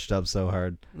switched up so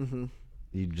hard.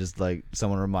 He just like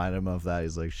someone reminded him of that.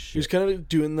 He's like, shit. He was kind of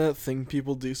doing that thing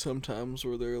people do sometimes,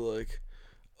 where they're like,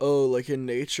 "Oh, like in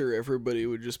nature, everybody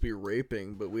would just be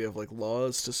raping, but we have like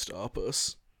laws to stop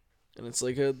us." And it's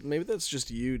like, maybe that's just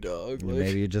you, dog. Like,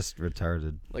 maybe you're just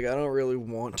retarded. Like, I don't really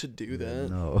want to do that.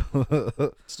 No.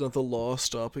 It's not the law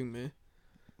stopping me.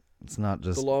 It's not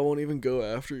just... The law won't even go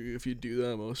after you if you do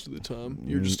that most of the time.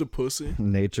 You're just a pussy.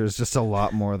 Nature's just a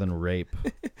lot more than rape.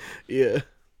 Yeah.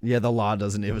 Yeah, the law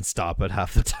doesn't even stop it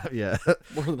half the time. Yeah.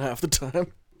 More than half the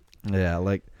time. Yeah,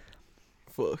 like...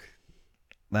 Fuck.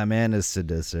 That man is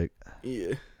sadistic.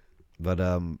 Yeah. But,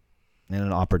 and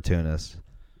an opportunist.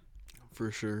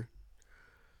 For sure.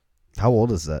 How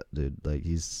old is that dude? Like,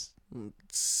 he's...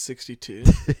 62.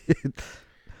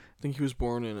 I think he was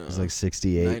born in he's like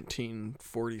 68.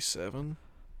 1947.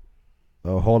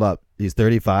 Oh, hold up. He's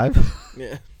 35?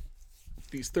 Yeah.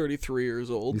 He's 33 years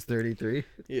old. He's 33?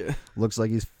 Yeah. Looks like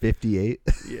he's 58.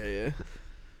 Yeah.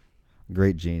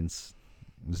 Great genes.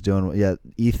 He's doing... Yeah,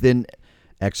 Ethan,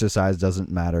 exercise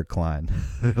doesn't matter, Klein.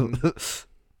 There's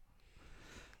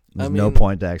no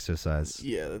point to exercise.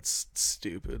 Yeah, that's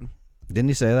stupid. Didn't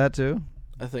he say that too?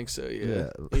 I think so,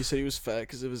 yeah. He said he was fat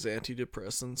because of his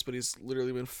antidepressants, but he's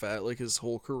literally been fat like his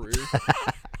whole career.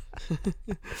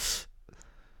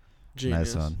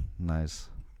 Genius. Nice one. Nice.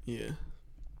 Yeah.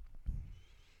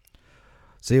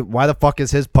 See, why the fuck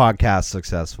is his podcast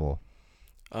successful?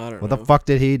 I don't know. What the fuck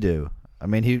did he do? I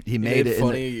mean, he made it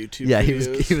funny YouTube yeah,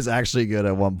 videos. he was actually good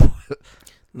at one point.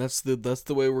 And that's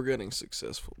the way we're getting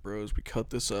successful, bros. We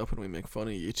cut this up and we make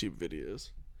funny YouTube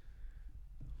videos.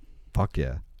 Fuck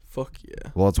yeah. Fuck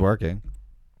yeah. Well, it's working.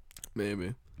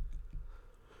 Maybe.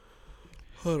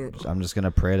 I don't know. I'm just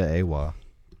gonna pray to AWA.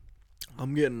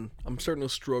 I'm starting to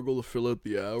struggle to fill out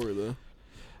the hour though.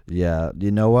 Yeah.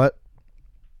 You know what?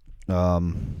 Well,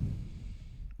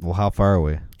 how far are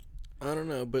we? I don't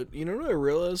know, but you know what I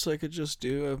realized I could just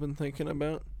do? I've been thinking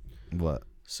about. What?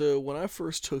 So when I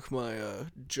first took my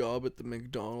job at the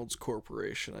McDonald's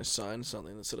Corporation, I signed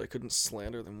something that said I couldn't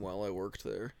slander them while I worked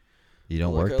there. You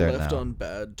don't work there now. I left on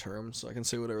bad terms, so I can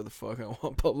say whatever the fuck I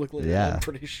want publicly. Yeah. I'm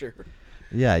pretty sure.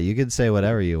 Yeah, you can say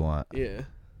whatever you want. Yeah.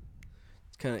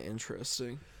 It's kind of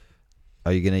interesting.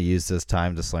 Are you going to use this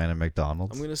time to slander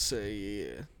McDonald's? I'm going to say,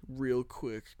 yeah, real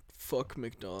quick, fuck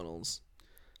McDonald's.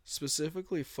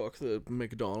 Specifically, fuck the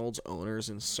McDonald's owners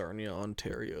in Sarnia,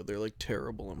 Ontario. They're like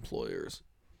terrible employers.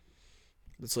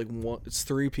 It's like it's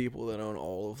 3 people that own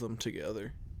all of them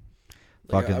together.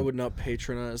 Like, I would not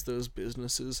patronize those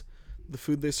businesses. The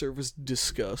food they serve is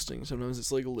disgusting. Sometimes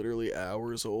it's like literally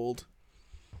hours old.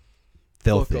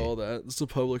 Filthy. Fuck all that. It's a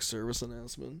public service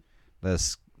announcement.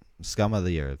 The scum of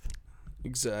the earth.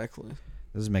 Exactly.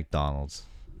 This is McDonald's.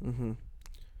 Mm-hmm.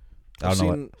 I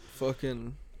don't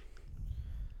know.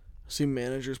 I've seen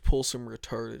managers pull some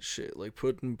retarded shit, like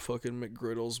putting fucking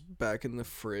McGriddles back in the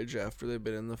fridge after they've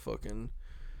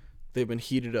been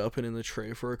heated up and in the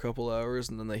tray for a couple hours,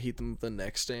 and then they heat them the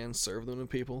next day and serve them to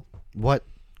people. What?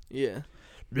 Yeah.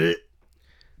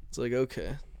 It's like,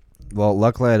 okay. Well,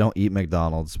 luckily I don't eat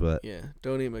McDonald's, but Yeah,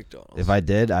 don't eat McDonald's. if I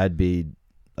did, I'd be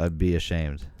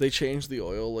ashamed. They change the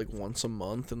oil like once a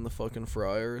month in the fucking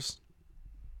fryers.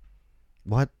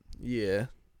 What? Yeah.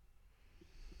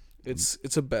 It's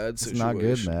a bad situation. It's not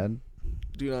good, man.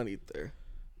 Do not eat there.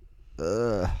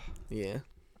 Ugh. Yeah.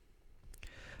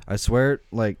 I swear,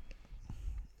 like,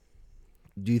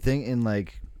 do you think in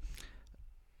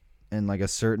a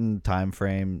certain time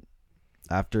frame,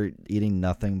 after eating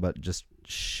nothing but just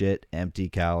shit, empty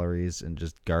calories, and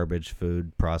just garbage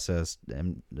food, processed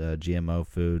GMO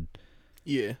food,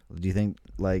 Yeah. do you think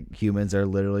like humans are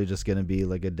literally just gonna be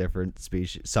like a different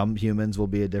species? Some humans will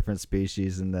be a different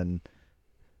species, and then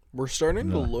we're starting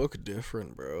to look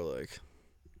different, bro. Like,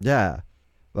 yeah.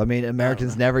 I mean,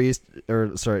 Americans never used,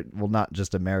 not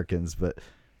just Americans, but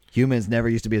humans never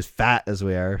used to be as fat as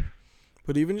we are.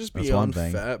 But even just beyond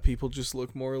fat, people just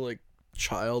look more like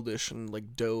childish and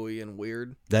like doughy and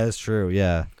weird. That is true,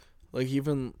 yeah. Like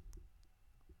even,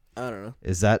 I don't know.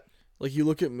 Is that like you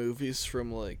look at movies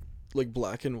from like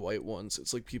black and white ones?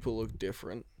 It's like people look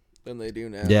different than they do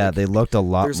now. Yeah, like, they looked a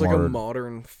lot more. There's like a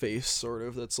modern face sort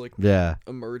of that's like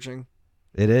emerging.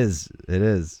 It is.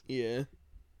 Yeah.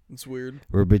 It's weird.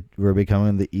 We're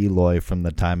becoming the Eloy from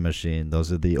the Time Machine.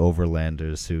 Those are the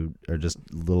overlanders who are just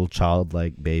little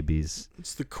childlike babies.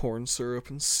 It's the corn syrup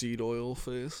and seed oil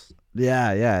face.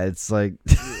 Yeah. It's like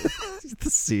the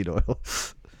seed oil.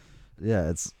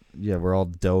 We're all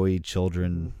doughy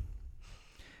children.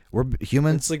 We're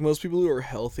humans. It's like most people who are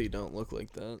healthy don't look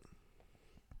like that.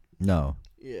 No.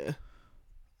 Yeah.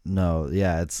 No.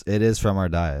 Yeah. It is from our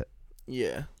diet.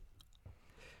 Yeah.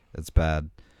 It's bad.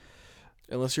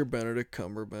 Unless you're Benedict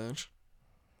Cumberbatch.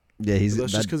 Yeah,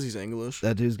 that's just because he's English.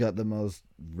 That dude's got the most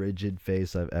rigid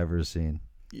face I've ever seen.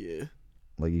 Yeah.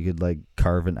 Like you could like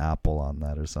carve an apple on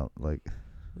that or something.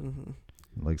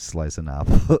 Like slice an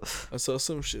apple. I saw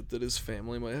some shit that his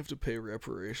family might have to pay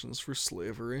reparations for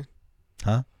slavery.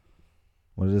 Huh?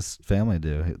 What did his family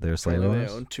do? They're slave owners?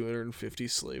 They own 250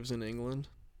 slaves in England.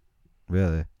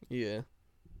 Really? Yeah.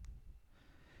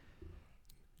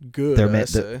 Good, I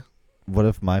say. What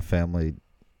if my family...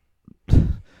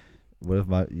 you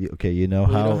know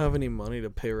how... You don't have any money to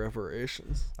pay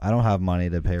reparations. I don't have money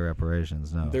to pay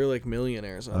reparations, no. They're like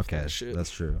millionaires off that shit.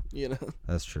 That's true. You know?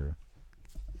 That's true.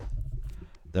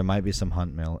 There might be some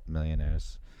Hunt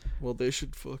millionaires. Well, they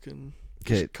should fucking...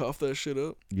 They should cough that shit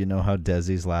up. You know how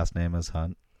Desi's last name is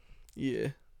Hunt? Yeah.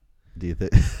 Do you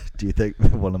think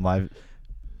one of my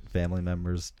family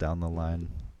members down the line,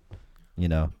 you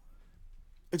know...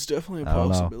 It's definitely a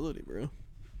possibility, bro.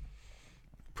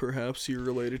 Perhaps you're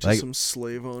related to some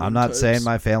slave owner. I'm not types. saying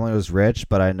my family was rich,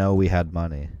 but I know we had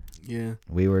money. Yeah.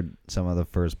 We were some of the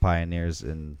first pioneers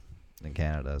in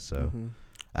Canada, so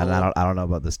and I don't know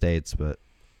about the States, but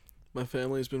my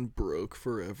family's been broke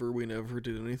forever. We never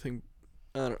did anything.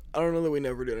 I don't know that we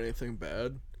never did anything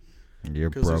bad. You're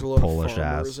broke, there's a lot Polish of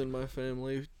farmers ass. in my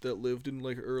family that lived in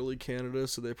like early Canada,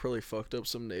 so they probably fucked up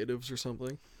some natives or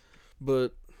something.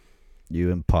 But you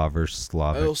impoverished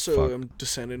Slavic. I also fuck. am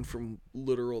descended from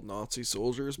literal Nazi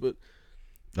soldiers, but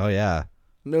oh yeah,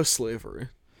 no slavery.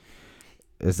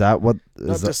 Is that what?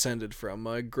 Not descended from.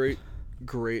 My great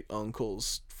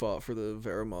uncles fought for the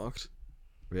Wehrmacht.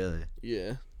 Really?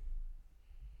 Yeah.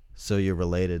 So you're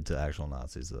related to actual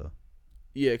Nazis, though?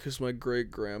 Yeah, because my great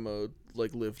grandma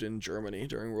like lived in Germany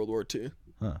during World War II.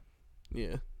 Huh.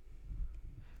 Yeah.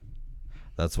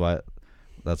 That's why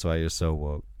you're so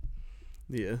woke.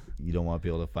 Yeah. You don't want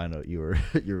people to find out you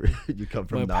come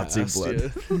from my Nazi past,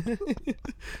 blood. Yeah.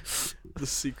 The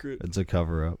secret. It's a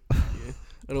cover up. Yeah.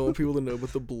 I don't want people to know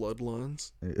about the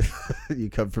bloodlines. You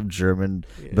come from German,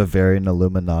 Bavarian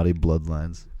Illuminati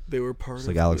bloodlines. They were part just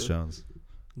of like Alex Jones.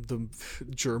 The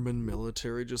German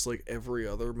military, just like every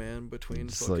other man between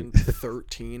just fucking like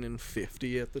 13 and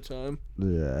 50 at the time.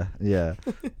 Yeah.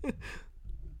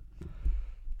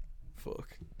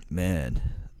 Fuck. Man.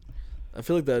 I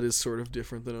feel like that is sort of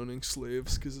different than owning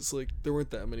slaves, because it's like there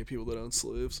weren't that many people that owned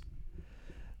slaves.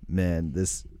 Man,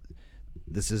 this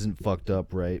isn't fucked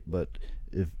up, right? But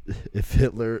if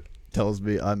Hitler tells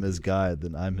me I'm his guy,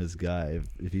 then I'm his guy.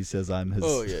 If he says I'm his,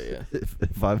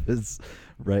 If I'm his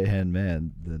right hand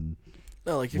man, then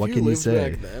no, like if what you can you lived say?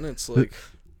 back then, it's like,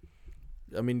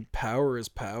 I mean, power is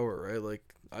power, right?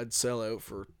 Like I'd sell out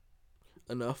for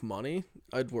enough money.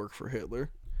 I'd work for Hitler.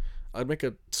 I'd make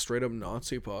a straight up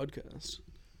Nazi podcast.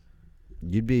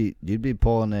 You'd be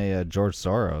pulling a George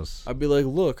Soros. I'd be like,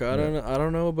 look, I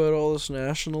don't know about all this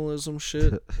nationalism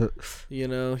shit. You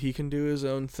know, he can do his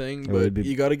own thing, but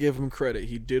you got to give him credit.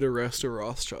 He did arrest a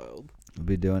Rothschild. We'll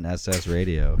be doing SS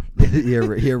radio.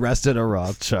 he arrested a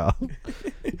Rothschild.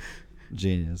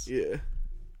 Genius. Yeah.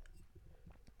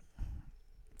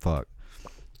 Fuck.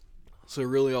 So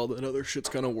really, all that other shit's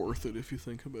kind of worth it if you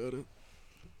think about it.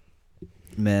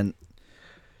 Man,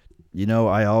 you know,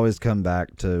 I always come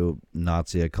back to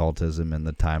Nazi occultism and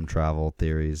the time travel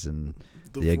theories and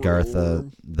the Agartha,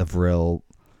 the Vril,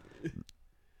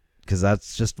 because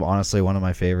that's just honestly one of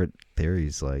my favorite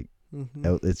theories. Like,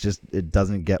 it's just, it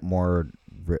doesn't get more,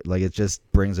 like, it just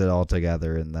brings it all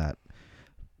together in that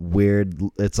weird,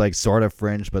 it's like sort of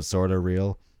fringe but sort of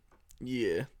real.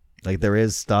 Yeah. Like, there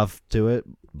is stuff to it,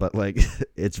 but like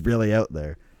it's really out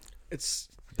there.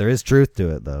 There is truth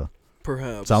to it though.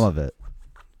 Perhaps. Some of it.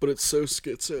 But it's so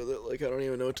schizo that like I don't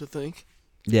even know what to think.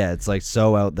 Yeah, it's like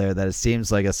so out there that it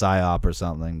seems like a psyop or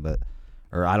something, but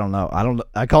or I don't know.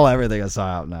 I call everything a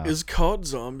psyop now. Is COD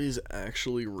Zombies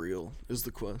actually real? Is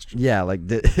the question. Yeah, like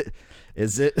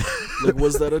is it like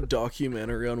was that a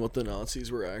documentary on what the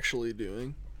Nazis were actually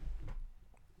doing?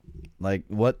 Like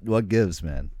what gives,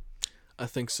 man? I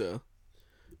think so.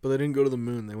 But they didn't go to the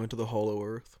moon. They went to the Hollow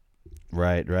Earth.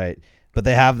 Right. But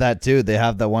they have that too. They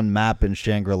have that one map in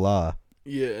Shangri-La.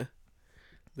 Yeah.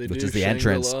 Which is the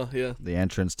entrance. Yeah. The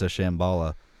entrance to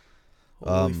Shambhala.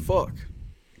 Holy fuck.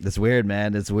 It's weird,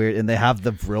 man. It's weird. And they have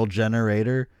the Vril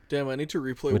generator. Damn, I need to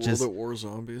replay World at War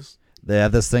Zombies. They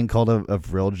have this thing called a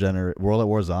Vril generator. World at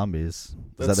War Zombies.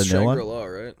 Is that the new one? Shangri-La,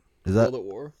 right? Is that World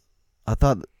at War? I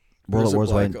thought World at War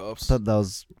was Black Ops? I thought that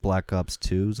was Black Ops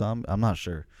 2 zombie. I'm not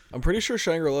sure. I'm pretty sure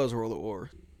Shangri-La is World at War.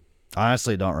 I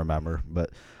honestly don't remember, but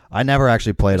I never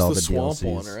actually played all the swamp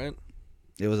DLCs. one, right?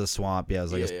 It was a swamp. Yeah, it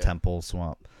was like a temple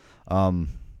swamp.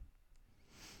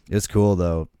 It's cool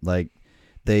though. Like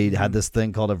they had this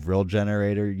thing called a Vril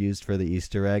generator used for the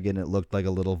Easter egg, and it looked like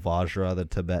a little Vajra, the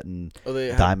Tibetan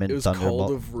diamond it was thunderbolt.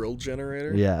 called a Vril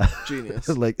generator. Yeah, genius.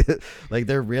 like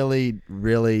they're really.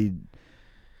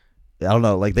 I don't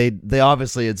know. Like they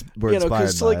obviously were inspired by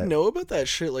because to like know about that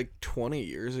shit like 20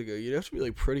 years ago, you'd have to be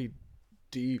like pretty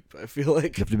deep. I feel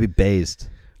like you have to be based.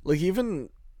 Like even,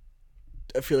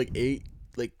 I feel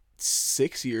like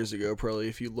 6 years ago, probably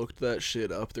if you looked that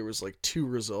shit up, there was like 2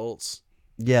 results.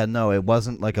 Yeah, no, it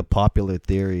wasn't like a popular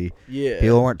theory. Yeah,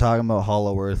 people weren't talking about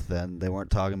Hollow Earth then. They weren't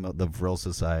talking about the Vril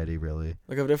Society really.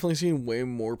 Like I've definitely seen way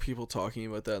more people talking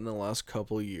about that in the last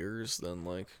couple of years than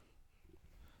like.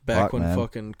 Back when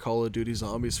fucking Call of Duty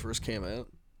Zombies first came out.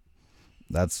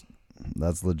 That's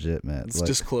legit, man. It's like,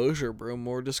 disclosure, bro.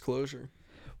 More disclosure.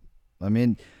 I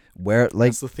mean,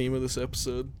 that's the theme of this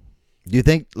episode. Do you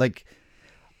think like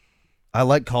I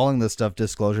like calling this stuff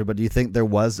disclosure, but do you think there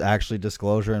was actually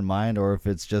disclosure in mind, or if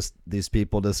it's just these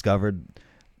people discovered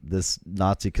this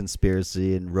Nazi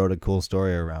conspiracy and wrote a cool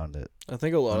story around it? I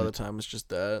think a lot of the time it's just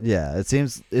that. Yeah, it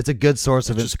seems it's a good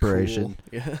source of inspiration.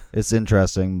 Cool. Yeah, it's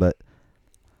interesting, but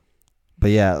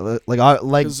yeah,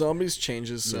 like zombies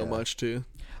changes so much too.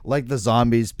 Like the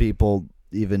zombies, people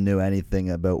even knew anything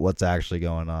about what's actually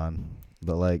going on.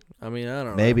 But like, I mean, I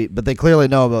don't know. But they clearly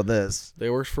know about this.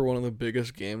 They worked for one of the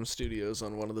biggest game studios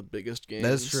on one of the biggest games.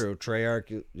 That's true.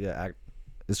 Treyarch, yeah,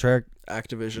 is Treyarch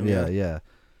Activision? Yeah.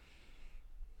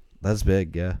 That's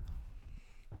big, yeah.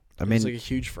 I mean, it's like a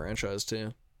huge franchise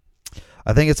too.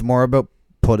 I think it's more about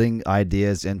putting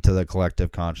ideas into the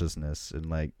collective consciousness and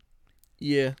like.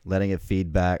 Yeah. Letting it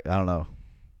feed back. I don't know.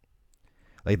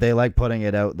 Like they like putting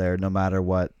it out there no matter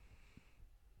what.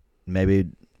 Maybe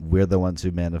we're the ones who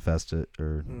manifest it,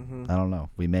 or I don't know.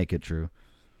 We make it true.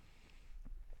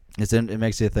 It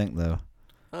makes you think though.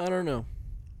 I don't know.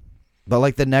 But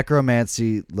like the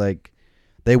necromancy, like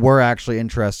they were actually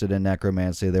interested in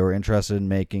necromancy. They were interested in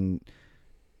making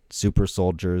super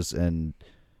soldiers and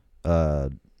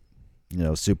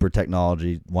super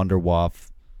technology, Wonder Waff.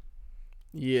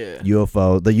 Yeah. The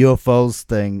UFOs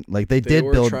thing, like they did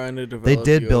build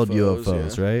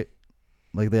UFOs, yeah. right?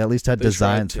 Like they at least had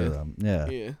designs for them. Yeah.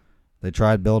 Yeah. They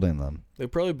tried building them. They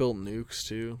probably built nukes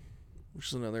too, which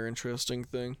is another interesting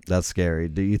thing. That's scary.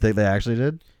 Do you think they actually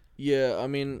did? Yeah, I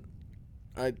mean,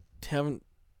 I'm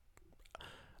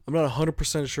not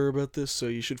 100% sure about this, so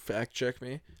you should fact check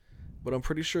me. But I'm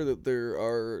pretty sure that there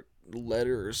are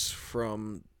letters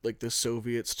from like the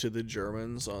Soviets to the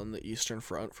Germans on the Eastern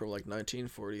Front from like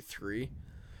 1943,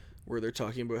 where they're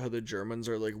talking about how the Germans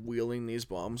are like wheeling these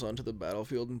bombs onto the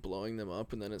battlefield and blowing them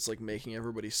up, and then it's like making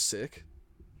everybody sick,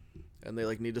 and they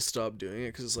like need to stop doing it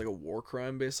because it's like a war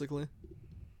crime basically.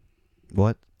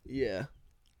 What? Yeah.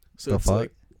 So it's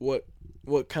like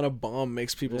what kind of bomb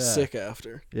makes people sick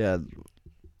after. Yeah.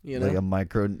 You like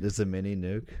know? it's a mini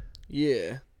nuke.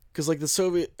 Yeah. Because, like,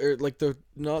 the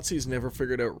Nazis never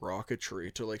figured out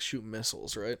rocketry to, like, shoot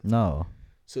missiles, right? No.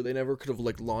 So they never could have,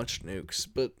 like, launched nukes.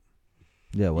 But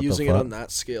Yeah, what using the it fuck? on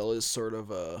that scale is sort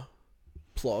of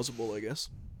plausible, I guess.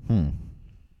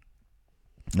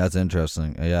 That's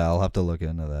interesting. Yeah, I'll have to look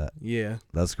into that. Yeah.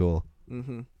 That's cool.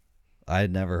 Mm-hmm. I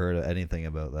had never heard of anything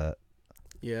about that.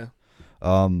 Yeah.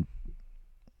 Yeah,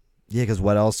 because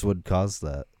what else would cause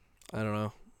that? I don't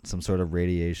know. Some sort of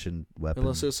radiation weapon.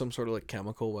 Unless it's some sort of, like,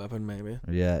 chemical weapon, maybe.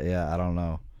 Yeah, I don't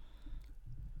know.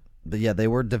 But yeah, they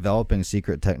were developing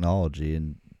secret technology,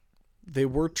 and They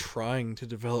were trying to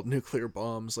develop nuclear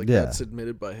bombs. Like, Yeah. that's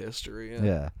admitted by history.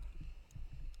 yeah.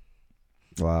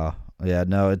 Wow. Yeah,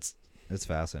 no, it's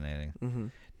fascinating. Mm-hmm.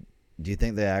 Do you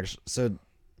think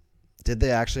did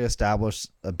they actually establish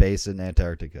a base in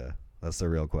Antarctica? That's the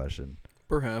real question.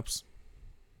 Perhaps.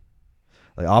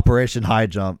 Like Operation High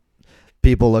Jump.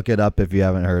 People look it up if you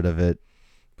haven't heard of it.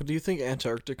 But do you think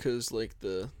Antarctica is, like,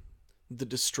 the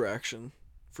distraction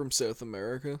from South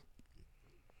America?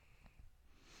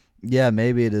 Yeah,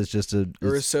 maybe it is just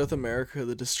Or is South America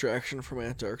the distraction from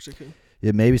Antarctica?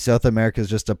 Yeah, maybe South America is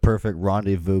just a perfect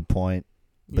rendezvous point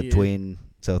between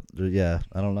South. Yeah,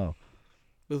 I don't know.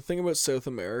 But the thing about South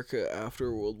America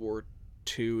after World War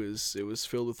II is it was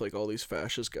filled with, like, all these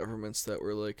fascist governments that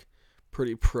were, like,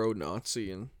 pretty pro-Nazi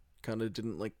and kind of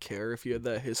didn't, like, care if you had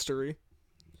that history.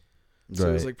 So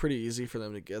it was, like, pretty easy for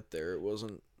them to get there. It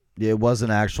wasn't. Yeah, it was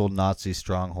an actual Nazi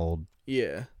stronghold.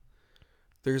 Yeah.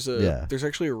 There's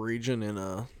actually a region in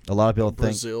a lot of people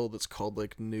Brazil that's called,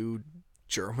 like, New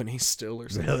Germany still or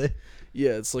something. Really?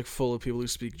 Yeah, it's, like, full of people who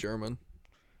speak German.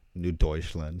 New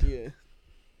Deutschland. Yeah.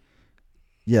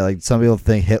 Yeah, like some people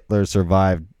think Hitler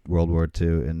survived World War II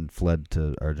and fled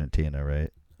to Argentina,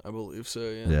 right? I believe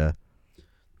so, yeah. Yeah.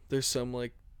 There's some,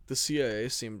 like, the CIA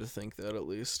seemed to think that, at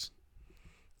least.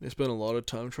 They spent a lot of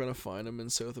time trying to find him in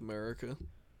South America.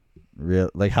 Real?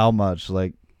 Like how much?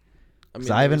 Like,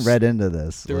 I haven't read into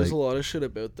this. There was a lot of shit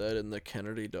about that in the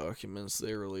Kennedy documents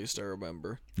they released, I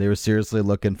remember. They were seriously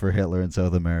looking for Hitler in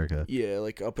South America. Yeah,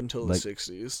 like up until the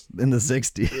 60s. In the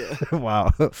 60s? Yeah.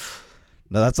 Wow.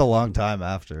 No, that's a long time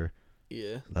after.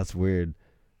 Yeah. That's weird.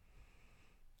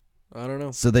 I don't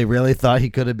know. So they really thought he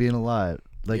could have been alive.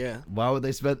 Like, yeah. Why would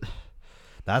they spend...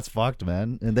 That's fucked,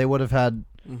 man. And they would have had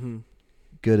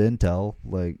good intel.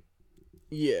 Like,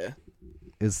 yeah.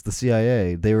 It's the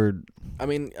CIA. They were... I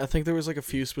mean, I think there was, like, a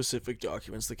few specific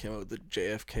documents that came out with the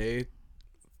JFK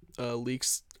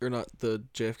leaks, or not the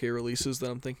JFK releases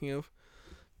that I'm thinking of,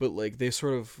 but, like,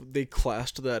 they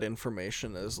classed that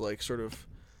information as, like, sort of,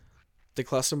 they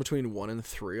classed them between 1 and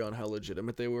 3 on how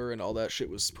legitimate they were, and all that shit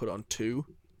was put on 2,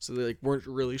 so they, like, weren't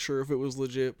really sure if it was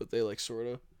legit, but they, like, sort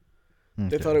of,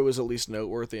 they thought it was at least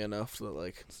noteworthy enough that,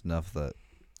 like... It's enough that...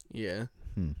 Yeah.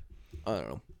 I don't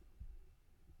know.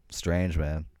 Strange,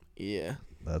 man. Yeah.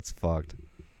 That's fucked.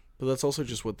 But that's also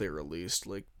just what they released.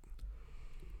 Like,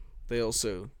 they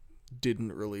also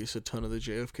didn't release a ton of the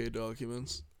JFK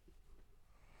documents.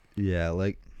 Yeah,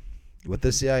 like, with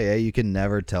the CIA, you can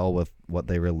never tell with what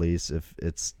they release if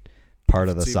it's part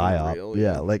of the PSYOP. Real,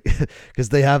 yeah, like, because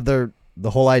they have the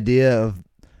whole idea of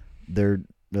their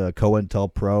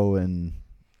COINTELPRO and...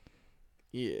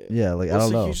 Yeah, like, I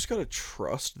don't know. You just gotta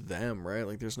trust them, right?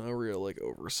 Like, there's no real, like,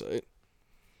 oversight.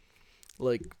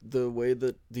 Like, the way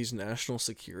that these national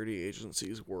security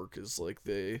agencies work is, like,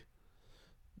 they're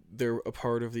a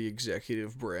part of the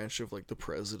executive branch of, like, the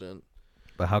president.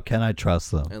 But how can I trust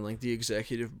them? And, like, the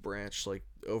executive branch, like,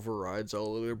 overrides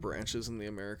all other branches in the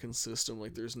American system.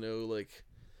 Like, there's no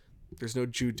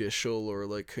judicial or,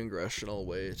 like, congressional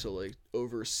way to, like,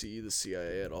 oversee the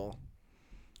CIA at all.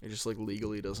 It just, like,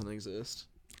 legally doesn't exist.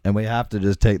 And we have to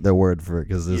just take their word for it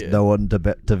because there's no one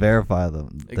to verify them.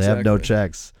 Exactly. They have no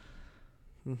checks.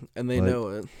 And they know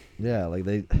it. Yeah, like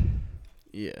they...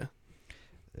 Yeah.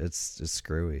 It's just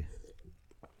screwy.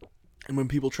 And when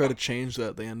people try to change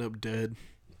that, they end up dead.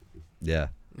 Yeah.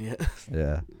 Yeah.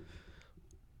 Yeah.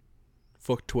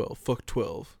 Fuck 12. Fuck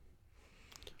 12.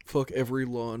 Fuck every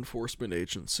law enforcement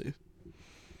agency.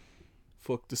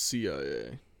 Fuck the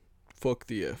CIA. Fuck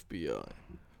the FBI.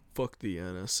 Fuck the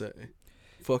NSA.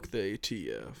 Fuck the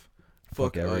ATF.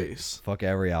 Fuck ICE. Fuck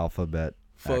every alphabet.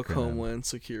 Fuck acronym. Homeland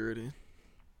Security.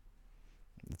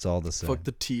 It's all the same. Fuck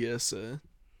the TSA.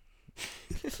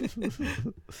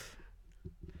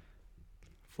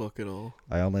 Fuck it all.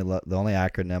 The only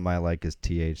acronym I like is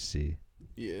THC.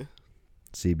 Yeah.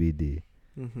 CBD.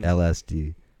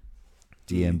 LSD.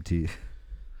 DMT.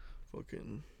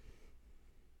 Fucking.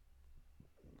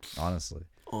 Honestly.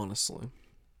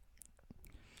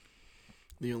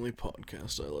 The only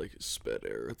podcast I like is Sped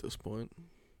Air at this point.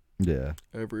 Yeah.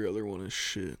 Every other one is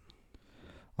shit.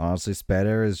 Honestly, Sped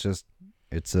Air is just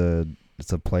it's a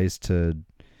place to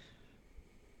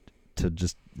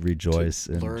just rejoice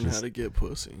and learn just, how to get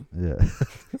pussy. Yeah.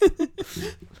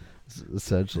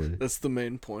 Essentially. That's the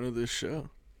main point of this show.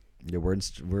 Yeah, we're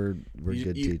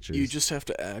good teachers. You just have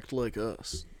to act like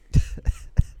us.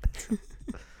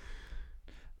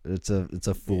 It's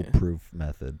a foolproof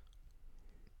method.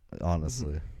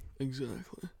 Honestly.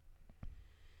 Exactly.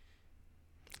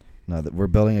 No, that we're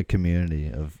building a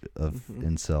community of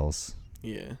incels.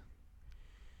 Yeah.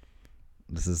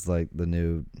 This is like the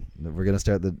new. We're gonna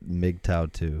start the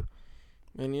MGTOW too.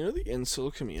 And you know the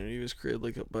incel community was created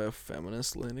like by a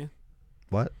feminist lady.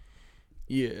 What?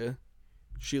 Yeah,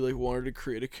 she like wanted to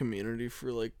create a community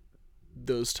for like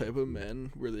those type of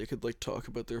men where they could like talk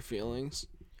about their feelings.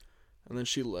 And then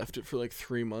she left it for like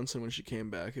 3 months, and when she came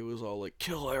back, it was all like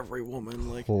kill every woman.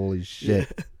 Like holy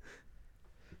shit. Yeah.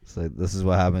 It's like this is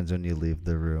what happens when you leave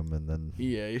the room, and then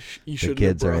you shouldn't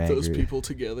have brought those people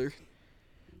together.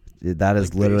 That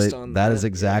is like literally that is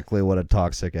exactly what a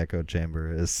toxic echo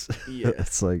chamber is. Yeah.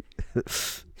 It's like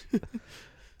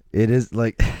it is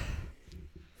like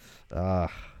yeah.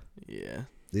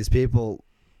 These people.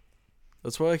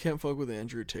 That's why I can't fuck with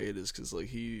Andrew Tate, is because like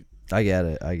I get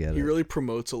it. He really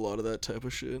promotes a lot of that type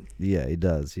of shit. Yeah, he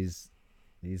does. He's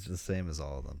the same as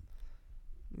all of them.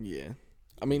 Yeah.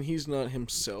 I mean, he's not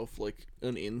himself like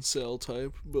an incel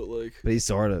type, but he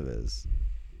sort of is.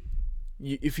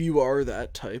 If you are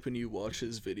that type and you watch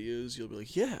his videos, you'll be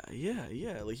like, yeah.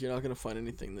 Like, you're not going to find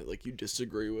anything that, like, you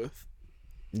disagree with.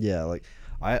 Yeah, like,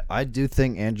 I do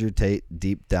think Andrew Tate,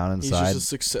 deep down inside... He's just a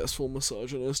successful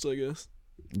misogynist, I guess.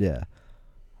 Yeah.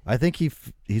 I think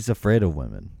he's afraid of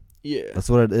women. Yeah. That's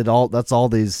what that's all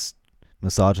these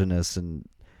misogynists and,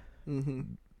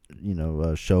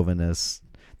 chauvinists.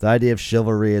 The idea of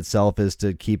chivalry itself is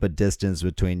to keep a distance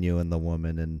between you and the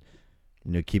woman and,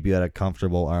 keep you at a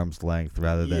comfortable arm's length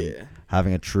rather than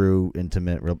having a true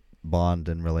intimate bond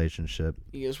and relationship.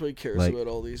 He guess what he cares about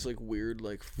all these like weird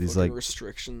like these fucking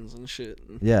restrictions and shit.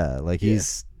 Yeah, like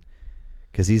he's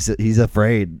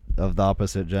afraid of the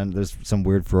opposite gender. There's some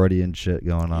weird Freudian shit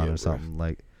going on or something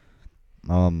like.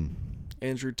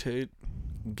 Andrew Tate,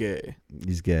 gay.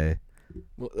 He's gay.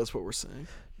 Well, that's what we're saying.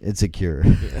 Insecure.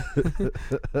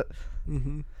 Yeah.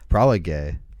 Probably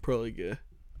gay. Probably gay.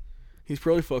 He's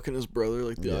probably fucking his brother,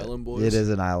 like the Island Boys. It is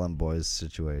an Island Boys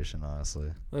situation,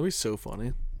 honestly. That'd be so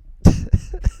funny.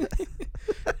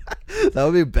 That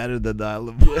would be better than the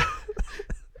Island Boys.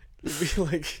 It'd be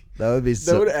like that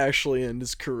would actually end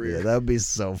his career. Yeah, that would be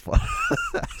so fun.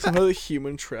 Somehow the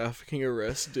human trafficking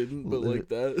arrest didn't, but like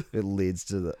that. It leads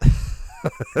to the.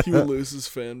 He would lose his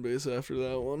fan base after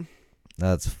that one.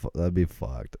 That'd be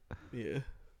fucked. Yeah.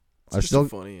 It's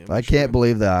funny. I can't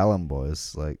believe the Island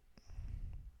Boys. Like.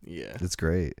 Yeah. It's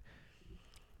great.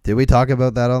 Did we talk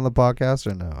about that on the podcast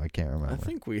or no? I can't remember. I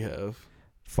think we have.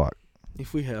 Fuck.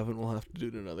 If we haven't, we'll have to do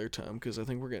it another time because I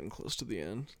think we're getting close to the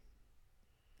end.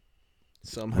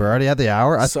 Somehow. We're already at the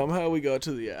hour? Somehow we got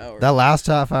to the hour. That last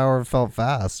half hour felt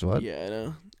fast. What? Yeah, I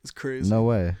know. It's crazy. No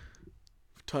way.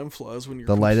 Time flies when you're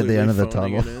the light at the end of the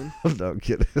tunnel. No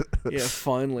kidding. Yeah,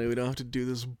 finally we don't have to do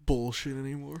this bullshit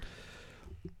anymore.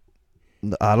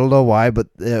 I don't know why, but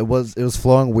it was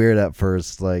flowing weird at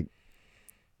first. Like,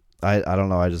 I don't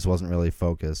know. I just wasn't really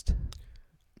focused.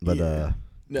 But now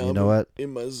you know what?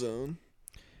 In my zone.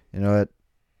 You know what?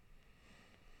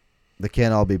 They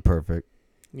can't all be perfect.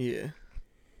 Yeah.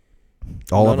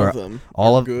 All of them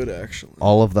are good, actually.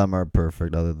 All of them are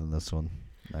perfect, other than this one.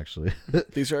 Actually,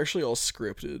 these are actually all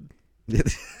scripted.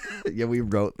 Yeah, we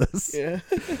wrote this. Yeah,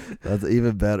 that's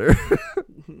even better.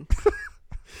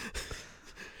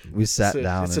 We sat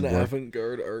down. It's an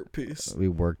avant-garde art piece. We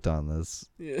worked on this.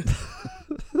 Yeah.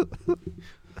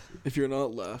 If you're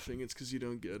not laughing, it's because you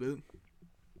don't get it.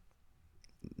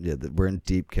 Yeah, we're in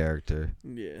deep character.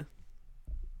 Yeah.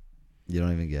 You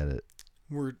don't even get it.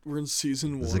 We're in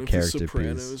season 1 of The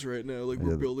Sopranos right now. Like,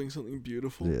 we're building something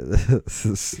beautiful. Yeah.